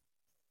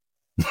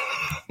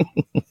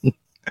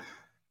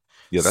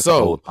 Yeah, that's so,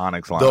 the old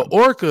Onyx line. The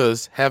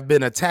orcas have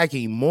been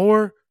attacking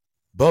more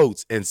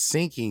boats and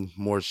sinking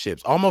more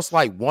ships, almost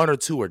like one or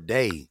two a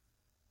day.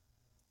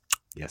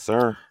 Yes,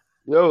 sir.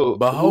 Yo,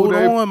 but hold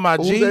on, my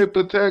G. Who they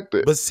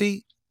protected? But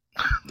see,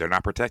 they're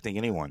not protecting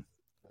anyone.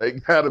 They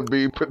gotta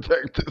be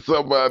protecting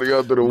somebody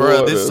under the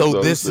Bro, water.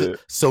 this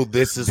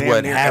is Damn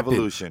what near happened.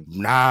 evolution.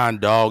 Nah,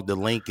 dog. The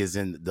link is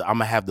in. I'm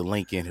gonna have the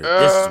link in here.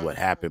 This is what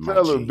happened, my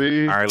Tell her, G.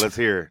 B. All right, let's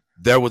hear it.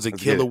 There was a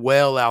Let's get killer it.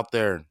 whale out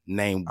there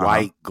named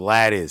White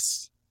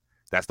Gladys.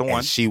 That's the one.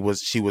 And she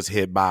was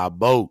hit by a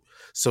boat.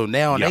 So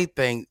now Yep. they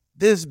think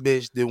this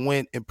bitch that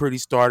went and pretty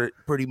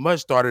much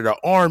started an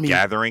army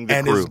Gathering the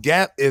and crew.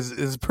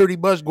 is pretty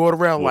much going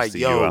around We'll like, see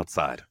you yo,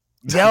 outside.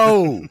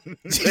 yo,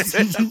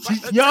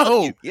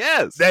 yo.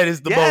 Yes. That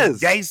is the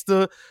most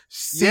gangster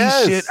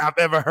shit I've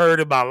ever heard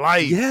in my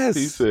life. Yes.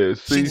 He said,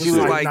 She She was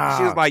like, like, nah.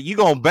 she was like, you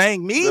gonna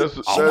bang me? That's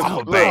I'm gonna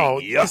look,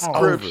 bang you. it's Crip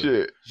over.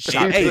 shit. She-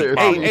 He Hey, said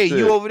hey, some hey, shit.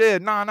 you over there?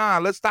 Nah.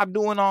 Let's stop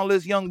doing all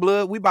this, young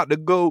blood. We about to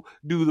go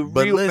do the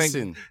But real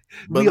listen, thing.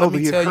 but We let over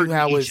me here tell you hurting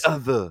how each it's.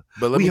 other.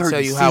 But let We me heard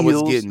tell the you how it's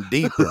seals. getting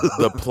deeper.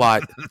 The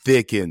plot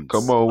thickens.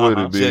 Come on with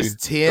Uh-huh. it, B.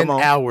 Just 10 Come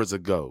on. hours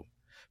ago,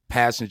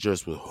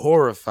 passengers were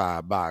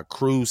horrified by a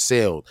cruise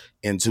sailed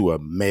into a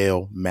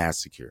whale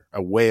massacre.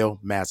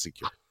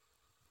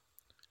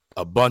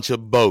 A bunch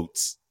of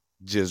boats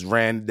just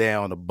ran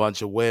down a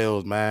bunch of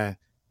whales, man.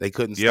 They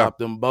couldn't Yeah. stop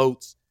them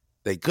boats.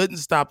 They couldn't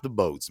stop the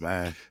boats,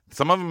 man.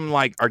 Some of them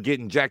like are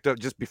getting jacked up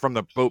just from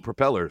the boat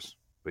propellers.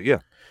 But yeah,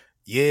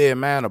 Yeah,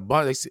 man,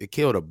 they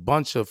killed a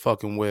bunch of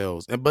fucking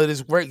whales. But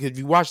it's great because if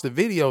you watch the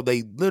video,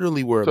 they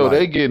literally were So like,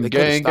 they getting coulda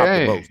gang, stopped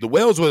gang. the boats. The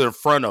whales were in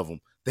front of them.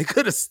 They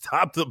could have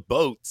stopped the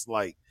boats.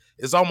 Like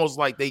it's almost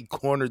like they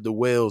cornered the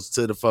whales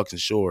to the fucking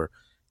shore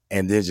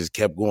and then just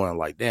kept going.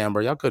 Like, damn,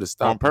 bro, y'all could have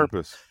stopped on them.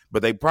 purpose.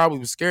 But they probably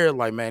was scared.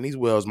 Like, man, these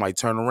whales might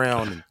turn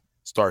around and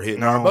start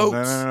hitting our boats.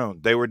 No.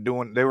 They were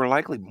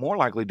more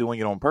likely doing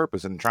it on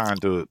purpose and trying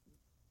to, you know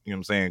what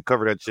I'm saying,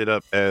 cover that shit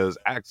up as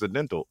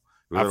accidental.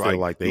 I They're feel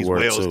like they these were,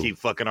 whales too. keep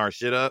fucking our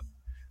shit up.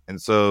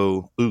 And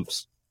so,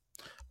 oops.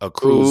 A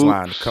cruise Oops.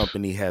 line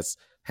company has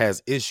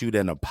issued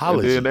an And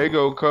apology. then they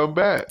go come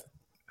back.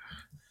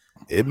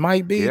 It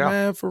might be, Yeah.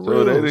 man, for So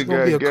real. they It's done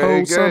gonna be a got cold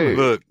gang, summer. gang.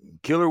 Look,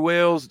 killer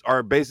whales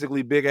are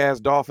basically big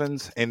ass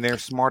dolphins and they're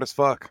smart as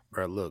fuck.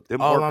 Bro, look,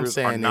 Them all I'm workers are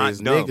saying not is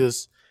dumb.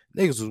 niggas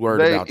was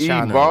worried They about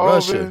China and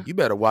Russia. evolving. You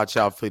better watch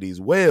out for these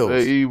whales They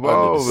under the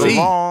evolving. So sea.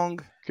 long.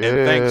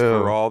 And thanks for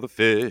Yeah. all the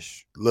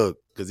fish. Look,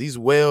 because these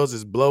whales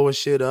is blowing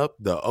shit up.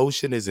 The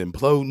ocean is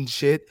imploding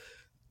shit.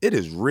 It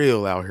is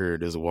real out here,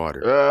 this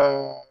water.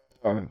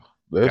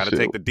 That Gotta shit,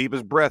 take the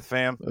deepest breath,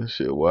 fam. that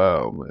shit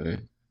wild,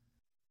 man.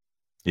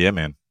 Yeah,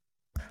 man.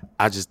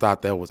 I just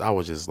thought I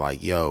was just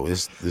like, yo,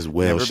 this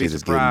whale Never be shit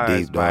is getting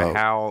surprised deep, by dog.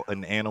 how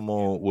an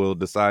animal will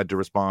decide to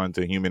respond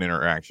to human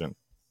interaction.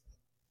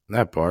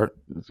 That part.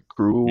 It's a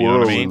cruel You know what I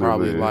world. mean? we live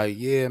Probably in. like,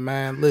 yeah,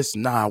 man,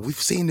 listen, nah, we've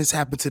seen this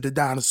happen to the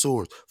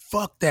dinosaurs.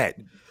 Fuck that.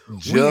 We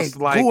Just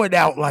ain't like going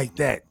out like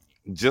that.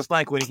 just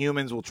like when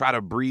humans will try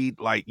to breed,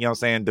 like, you know what I'm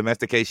saying,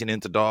 domestication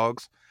into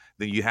dogs,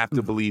 then you have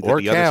to believe that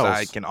Or the cows. other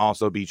side can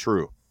also be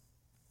true.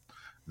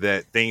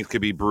 That things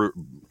can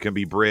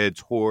be bred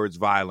towards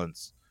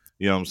violence.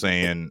 You know what I'm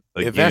saying?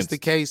 If that's the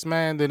case,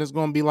 man, then it's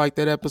gonna be like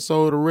that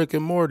episode of Rick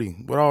and Morty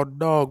with all the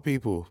dog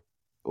people.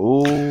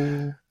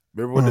 Ooh.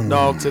 Remember when the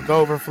dog took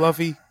over,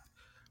 Fluffy?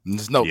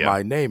 No, Yeah.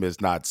 my name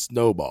is not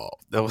Snowball.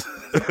 That was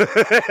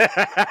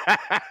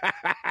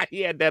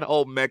he had that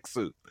whole mech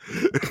suit.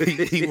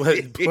 He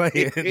wasn't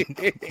playing.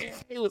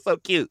 He was so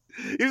cute.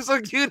 He was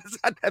so cute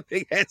inside that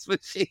big ass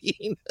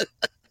machine.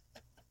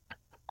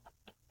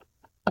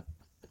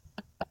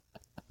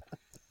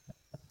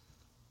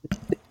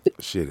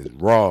 shit is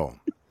wrong.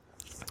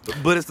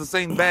 But it's the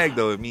same bag,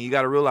 though. I mean, you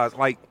got to realize,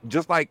 like,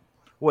 just like,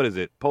 what is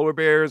it? Polar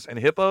bears and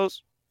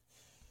hippos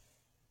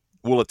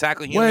will attack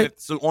a human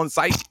on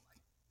sight.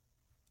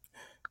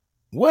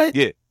 What?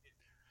 Yeah.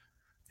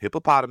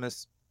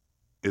 Hippopotamus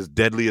is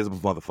deadly as a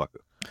motherfucker.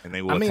 And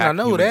they will I mean, attack I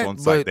know humans that, on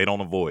sight. but- They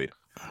don't avoid.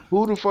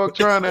 Who the fuck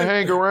trying to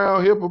hang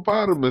around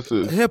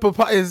hippopotamuses?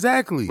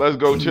 Exactly. Let's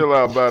go chill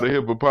out by the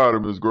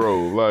hippopotamus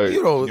grove. Like,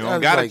 You don't, You don't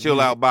got to chill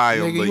out by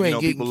them, nigga, but, you you ain't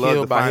know, getting people love to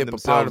killed by find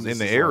themselves in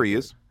the hippopotamuses like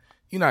areas. that.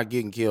 You're not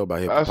getting killed by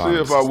I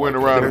hippopotamuses. see if I went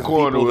like around that. the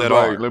corner people was that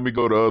like, are. let me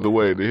go the other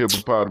way. The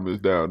hippopotamus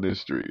down this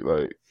street.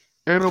 Like,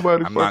 ain't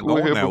nobody I'm not fucking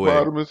with going that way.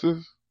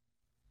 hippopotamuses.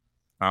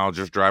 I'll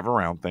just drive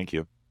around. Thank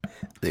you.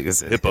 Nigga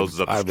said Hippos is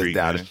up the hippopotamus street.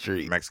 down man. the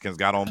street. Mexicans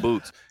got on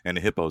boots, and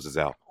the hippos is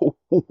out.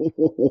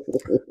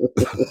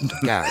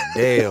 God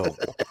damn.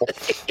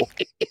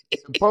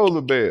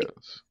 Polar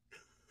bears.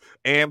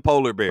 And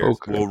polar bears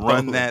Okay, will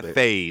run polar that bear.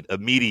 fade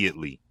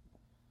immediately.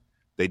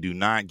 They do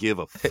not give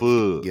a fuck.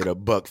 Get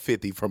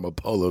 $1.50 from a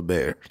polar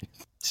bear.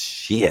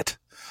 Shit.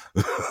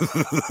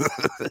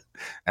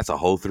 That's a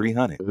whole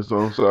 300. It's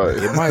on site.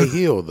 It might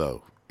heal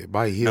though. It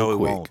might heal No, it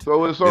quick. won't.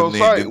 So it's on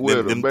site with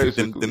them, them-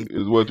 basically,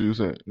 is what you're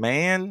saying.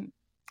 Man,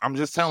 I'm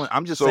just So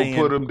saying.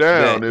 put them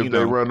down that, if you they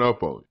know, run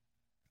up on you.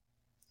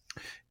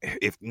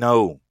 If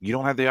no, you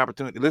don't have the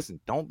opportunity. Listen,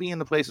 don't be in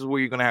the places where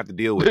you're going to have to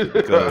deal with it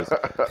because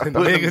putting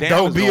them Nigga, down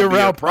don't is be gonna be a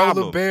around problem.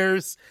 polar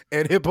bears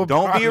and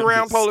hippopotamuses. Don't be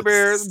around polar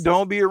bears.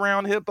 Don't be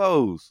around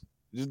hippos.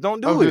 Just don't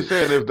do I'm it. just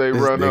saying if they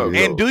This run nigga- up.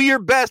 And do your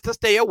best to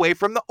stay away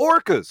from the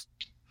orcas.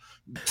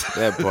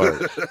 That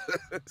part.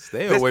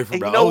 Stay This- away from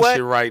and the you know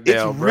ocean what? right It's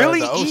now, bro. really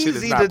The ocean is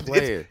easy not to-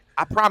 playing.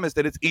 I promise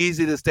that it's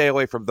easy to stay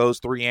away from those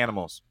three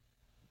animals.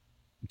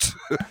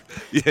 Yeah,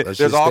 Let's there's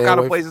just all stay kind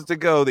away of places to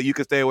go that you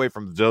can stay away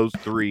from those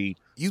three.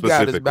 You got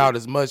specifically. about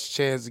as much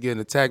chance of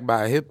getting attacked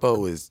by a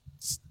hippo as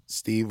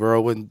Steve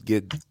Irwin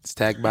get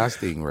attacked by a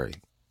stingray.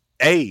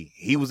 Hey,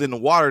 he was in the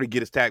water to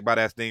get attacked by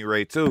that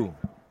stingray too.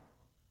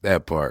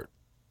 That part.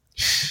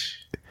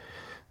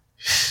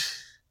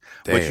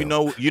 But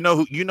Damn.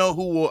 you know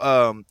who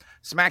will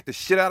smack the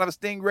shit out of a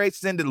stingray,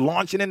 send it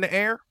launching in the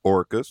air?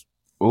 Orcas.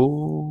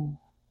 Ooh.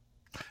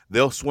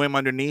 They'll swim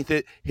underneath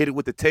it, hit it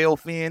with the tail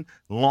fin,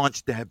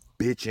 launch that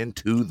bitch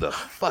into the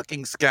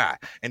fucking sky.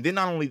 And then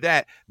not only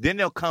that, then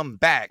they'll come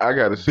back. I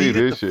gotta see beat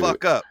it this the shit.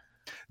 fuck up.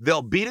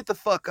 They'll beat it the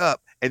fuck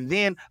up and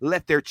then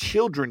let their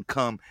children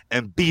come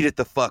and beat it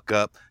the fuck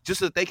up just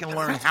so that they can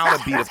learn how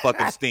to beat a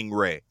fucking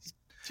stingray.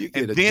 You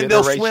And get a then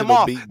they'll swim generational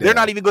off. beatdown. They're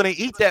not even going to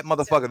eat that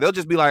motherfucker. They'll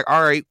just be like,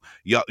 all right,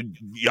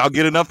 y'all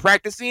get enough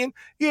practice in?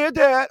 Yeah,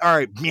 Dad. All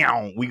right,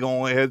 meow. We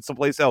going ahead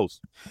someplace else.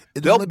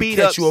 And They'll let me beat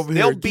catch up. you over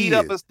They'll here beat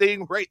up again. a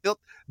stingray. They'll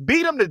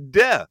beat them to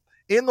death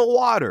in the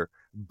water,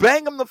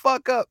 bang them the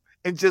fuck up,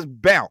 and just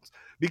bounce.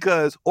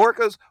 Because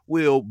orcas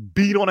will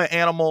beat on an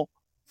animal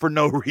for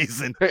no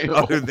reason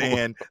other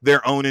than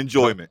their own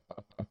enjoyment.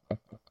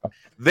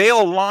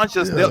 They'll launch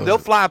us. They'll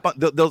fly up.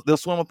 They'll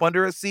swim up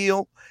under a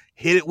seal,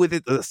 hit it with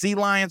it, sea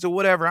lions or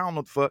whatever. I don't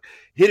know what the fuck.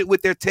 Hit it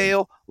with their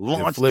tail,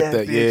 launch flip that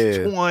that, bitch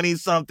yeah. 20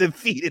 something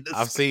feet in the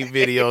I've sky. seen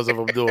videos of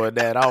them doing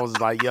that. I was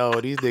like,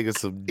 yo, these niggas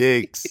some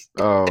dicks.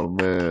 Oh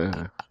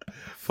man.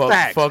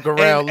 Fuck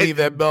around, And leave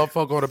that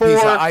motherfucker on a piece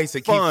of for ice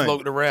and keep fun.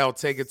 floating around,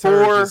 taking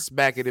turns, For just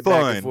smacking it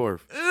back and fun.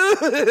 forth.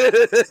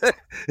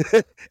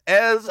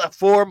 As a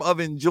form of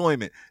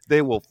enjoyment,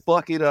 they will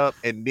fuck it up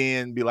and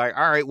then be like,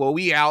 all right, well,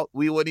 we out.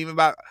 We wasn't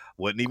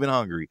even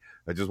hungry.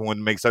 I just wanted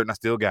to make certain I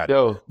still got it.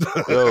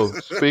 Yo,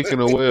 speaking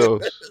of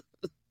whales,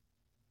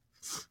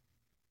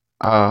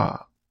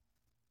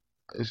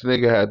 this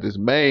nigga had this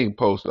Maine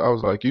poster. I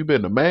was like, you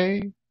been to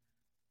Maine?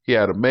 He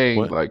had a Maine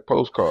What? like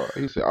postcard.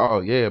 He said,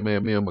 oh yeah,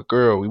 man, me and my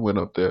girl, we went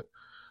up there.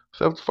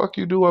 So what the fuck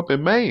you do up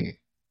in Maine?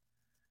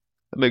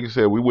 The nigga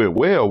said we went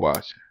whale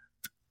watching.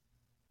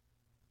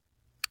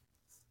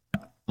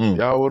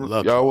 Y'all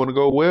Lucky. wanna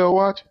go whale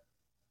watching?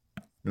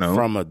 No.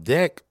 From a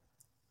deck.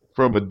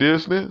 From a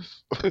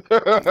distance?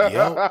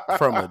 Yep,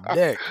 from a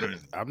deck.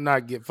 I'm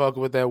not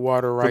fucking with that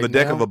water right now. From the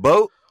deck of a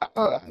boat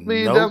I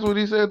mean, Nope. that's what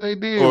he said they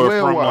did. or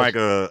whale from watching.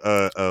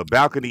 like a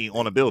balcony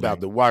on a building?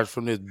 About to watch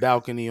from this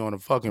balcony on a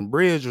fucking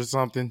bridge or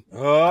something.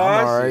 Oh,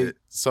 I'm all right.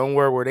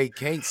 Somewhere where they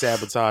can't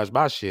sabotage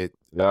my shit.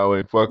 Y'all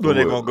ain't fucking But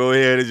they're with gonna go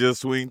ahead and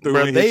just swing through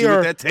Bruh, and they hit you are-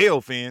 with that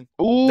tail fin.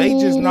 Ooh. They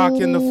just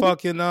knocking the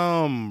fucking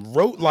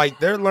rope, like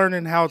they're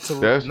learning how to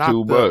That's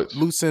too much.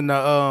 loosen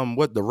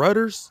the the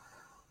rudders.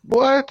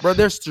 What? Bro,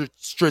 they're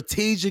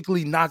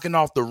strategically knocking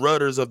off the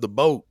rudders of the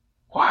boat.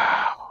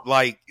 Wow.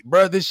 Like,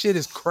 bro, this shit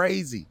is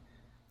crazy.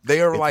 They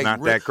are It's like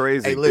not that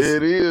crazy. Hey, listen,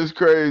 It is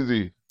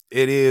crazy.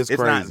 it is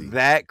It's crazy. not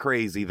that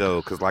crazy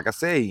though, because like I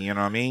say, you know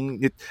what I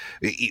mean.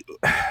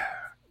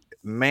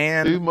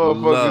 Man, These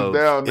motherfuckers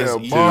down there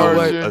It's- you know what?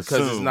 marching. 'Cause it's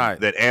assume not.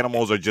 that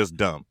animals are just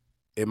dumb.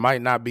 It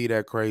might not be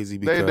that crazy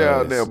because They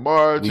down there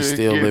marching, we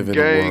still getting live in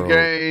a world.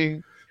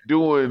 gang,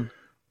 doing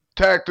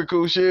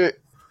tactical shit.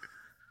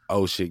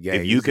 oh shit, gang.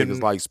 If you These can-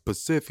 niggas like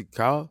specific,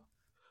 Kyle.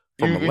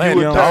 You, From you Atlanta,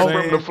 know what attack I'm dog.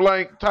 from saying? the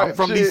flank type I'm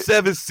from shit. these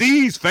 7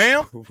 seas,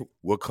 fam.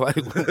 What claim?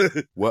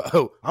 What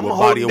I'm body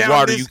holding of down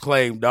water this- you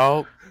claim,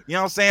 dog? You know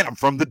what I'm saying? I'm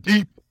from the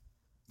deep.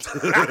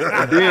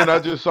 And then I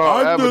just saw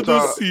Under the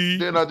Avatar. sea.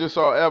 Then I just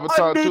saw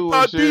Avatar Under 2 the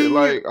and shit. sea.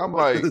 Like, I'm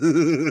like,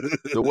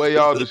 the way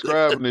y'all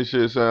describing this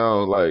shit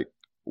sounds like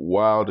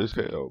wild as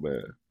hell,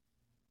 man.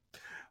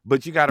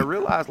 But you got to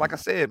realize, like I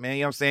said, man,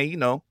 you know what I'm saying? You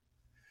know,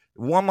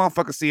 one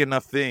motherfucker see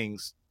enough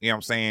things, you know what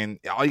I'm saying?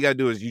 All you got to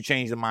do is you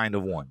change the mind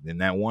of one.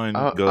 And that one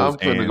I'm goes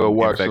finna and go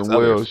watch some infects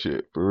whale others.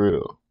 shit, for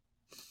real.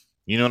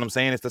 You know what I'm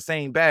saying? It's the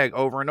same bag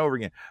over and over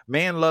again.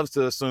 Man loves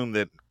to assume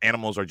that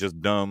animals are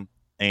just dumb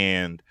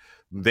and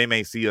they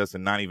may see us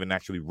and not even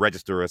actually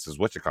register us as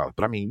what you call it.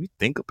 But I mean, you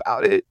think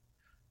about it.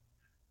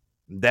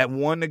 That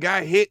one the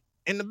guy hit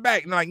in the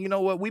back. And like, you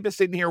know what? We've been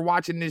sitting here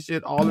watching this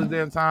shit all this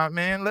damn time,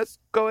 man. Let's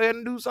go ahead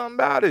and do something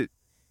about it.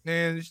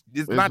 And it's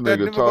This not that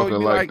nigga difficult. You talking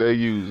be like they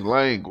use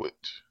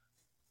language.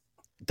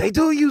 they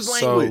do use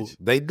language. So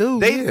they do.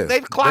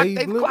 They've clocked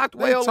they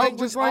whale talk language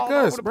just like all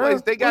over us, the bro.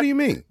 place. They got What do you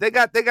mean? They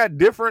got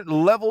different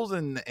levels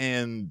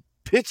and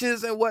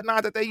pitches and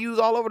whatnot that they use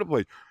all over the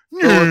place.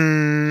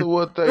 So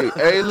what they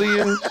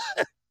aliens?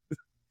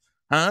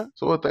 Huh?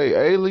 So what they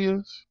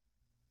aliens?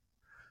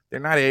 They're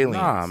not aliens.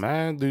 Nah,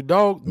 man. Do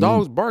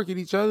dogs bark at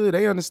each other?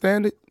 They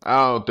understand it.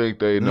 I don't think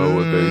they know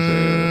what they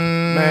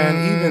saying.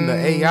 Man, even the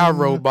AI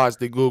robots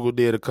that Google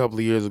did a couple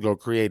of years ago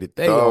created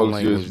their own Dogs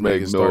language. just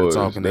make Niggas started noise.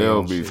 talking They their don't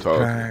own be shit.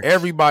 talking.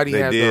 Everybody They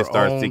has did their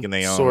start own speaking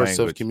their own source of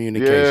language.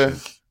 communication.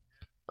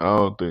 I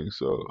don't think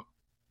so.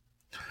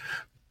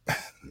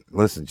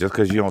 Listen, just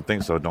because you don't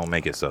think so, don't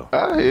make it so.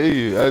 I hear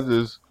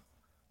you.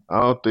 I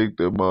don't think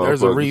that motherfuckers.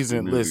 There's a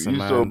reason. Listen,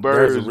 man. So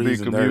birds there's a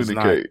reason be there's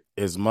not communicate.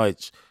 as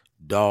much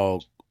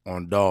dog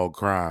on dog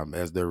crime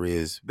as there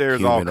is.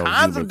 There's all human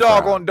kinds on of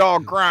dog crime. on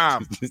dog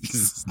crime.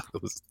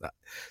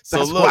 So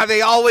That's look, why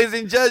they always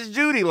in Judge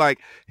Judy, like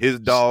his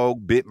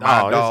dog bit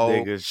my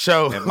dog, this nigga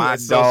show, and my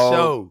It's a dog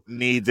show.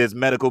 needs his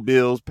medical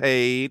bills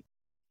paid.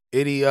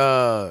 Any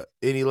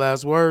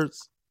last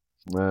words?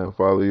 Man,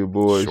 follow your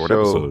boy Short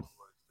show episode.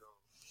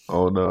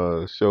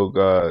 on Show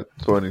God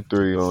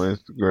 23 on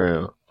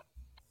Instagram.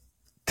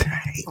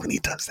 When he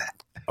does that.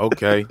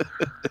 Okay.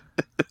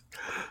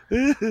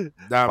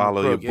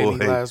 Follow Crook, your boy.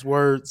 Any last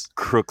words?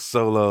 Crook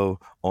Solo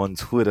on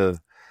Twitter.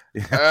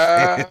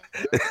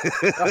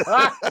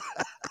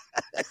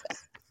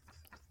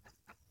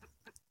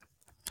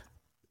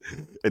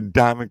 And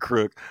Diamond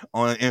Crook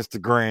on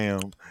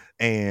Instagram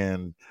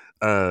and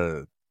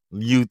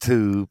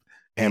YouTube.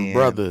 And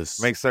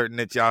brothers. Make certain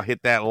that y'all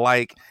hit that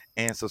like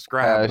and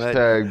subscribe button.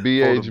 Hashtag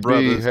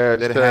BHB,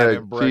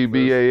 hashtag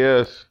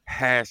TBAS,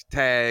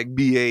 Hashtag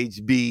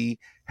BHB,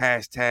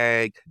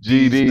 hashtag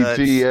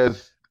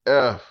GDGSF.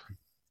 GDGSF.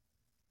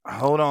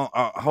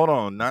 Hold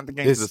on. Not the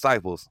Gangster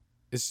Disciples,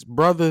 It's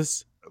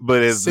brothers.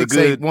 but it's the good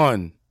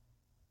 681.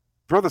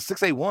 Brother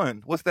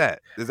 681. What's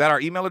that? Is that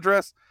our email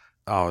address?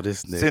 Oh,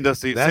 this nigga. Send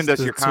us That's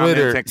your the comments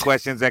Twitter. and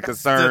questions and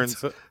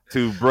concerns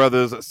to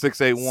brothers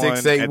 681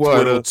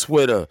 681 on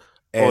Twitter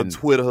on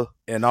Twitter.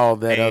 and all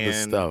that other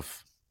And-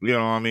 stuff. You know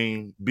what I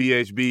mean?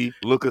 BHB.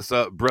 Look us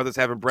up. Brothers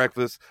Having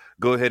Breakfast.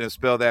 Go ahead and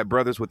spell that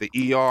brothers with the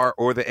ER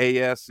or the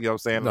AS. You know what I'm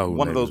saying? No,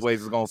 One of those niggas.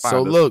 ways is gonna find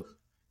So us. look,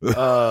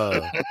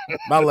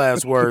 my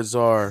last words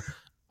are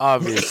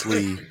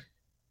obviously,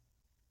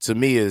 to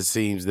me it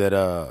seems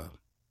that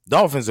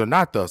dolphins are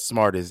not the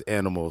smartest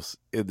animals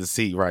in the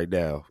sea right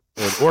now.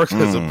 And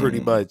orcas are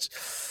pretty much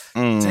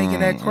taking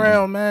that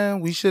crown, man.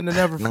 We shouldn't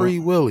have never freed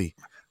Willie.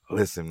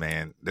 Listen,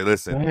 man.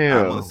 Listen. Damn.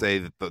 I'm gonna say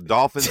that the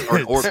dolphins or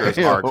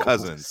orcas are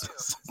cousins.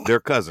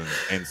 They're cousins,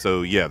 and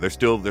so yeah, they're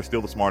still the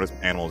smartest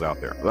animals out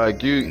there.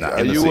 Like you, Nah,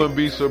 in the you sea. wouldn't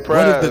be What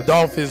surprised. if the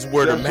dolphins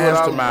were the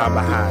That's what I'm- mastermind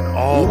behind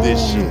all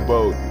this shit?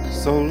 Boat.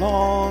 So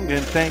long,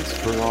 and thanks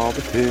for all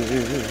the fish.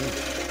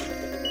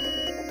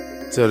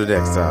 Till the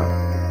next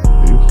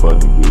time. You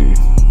fucking be.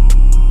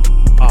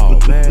 Oh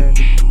man.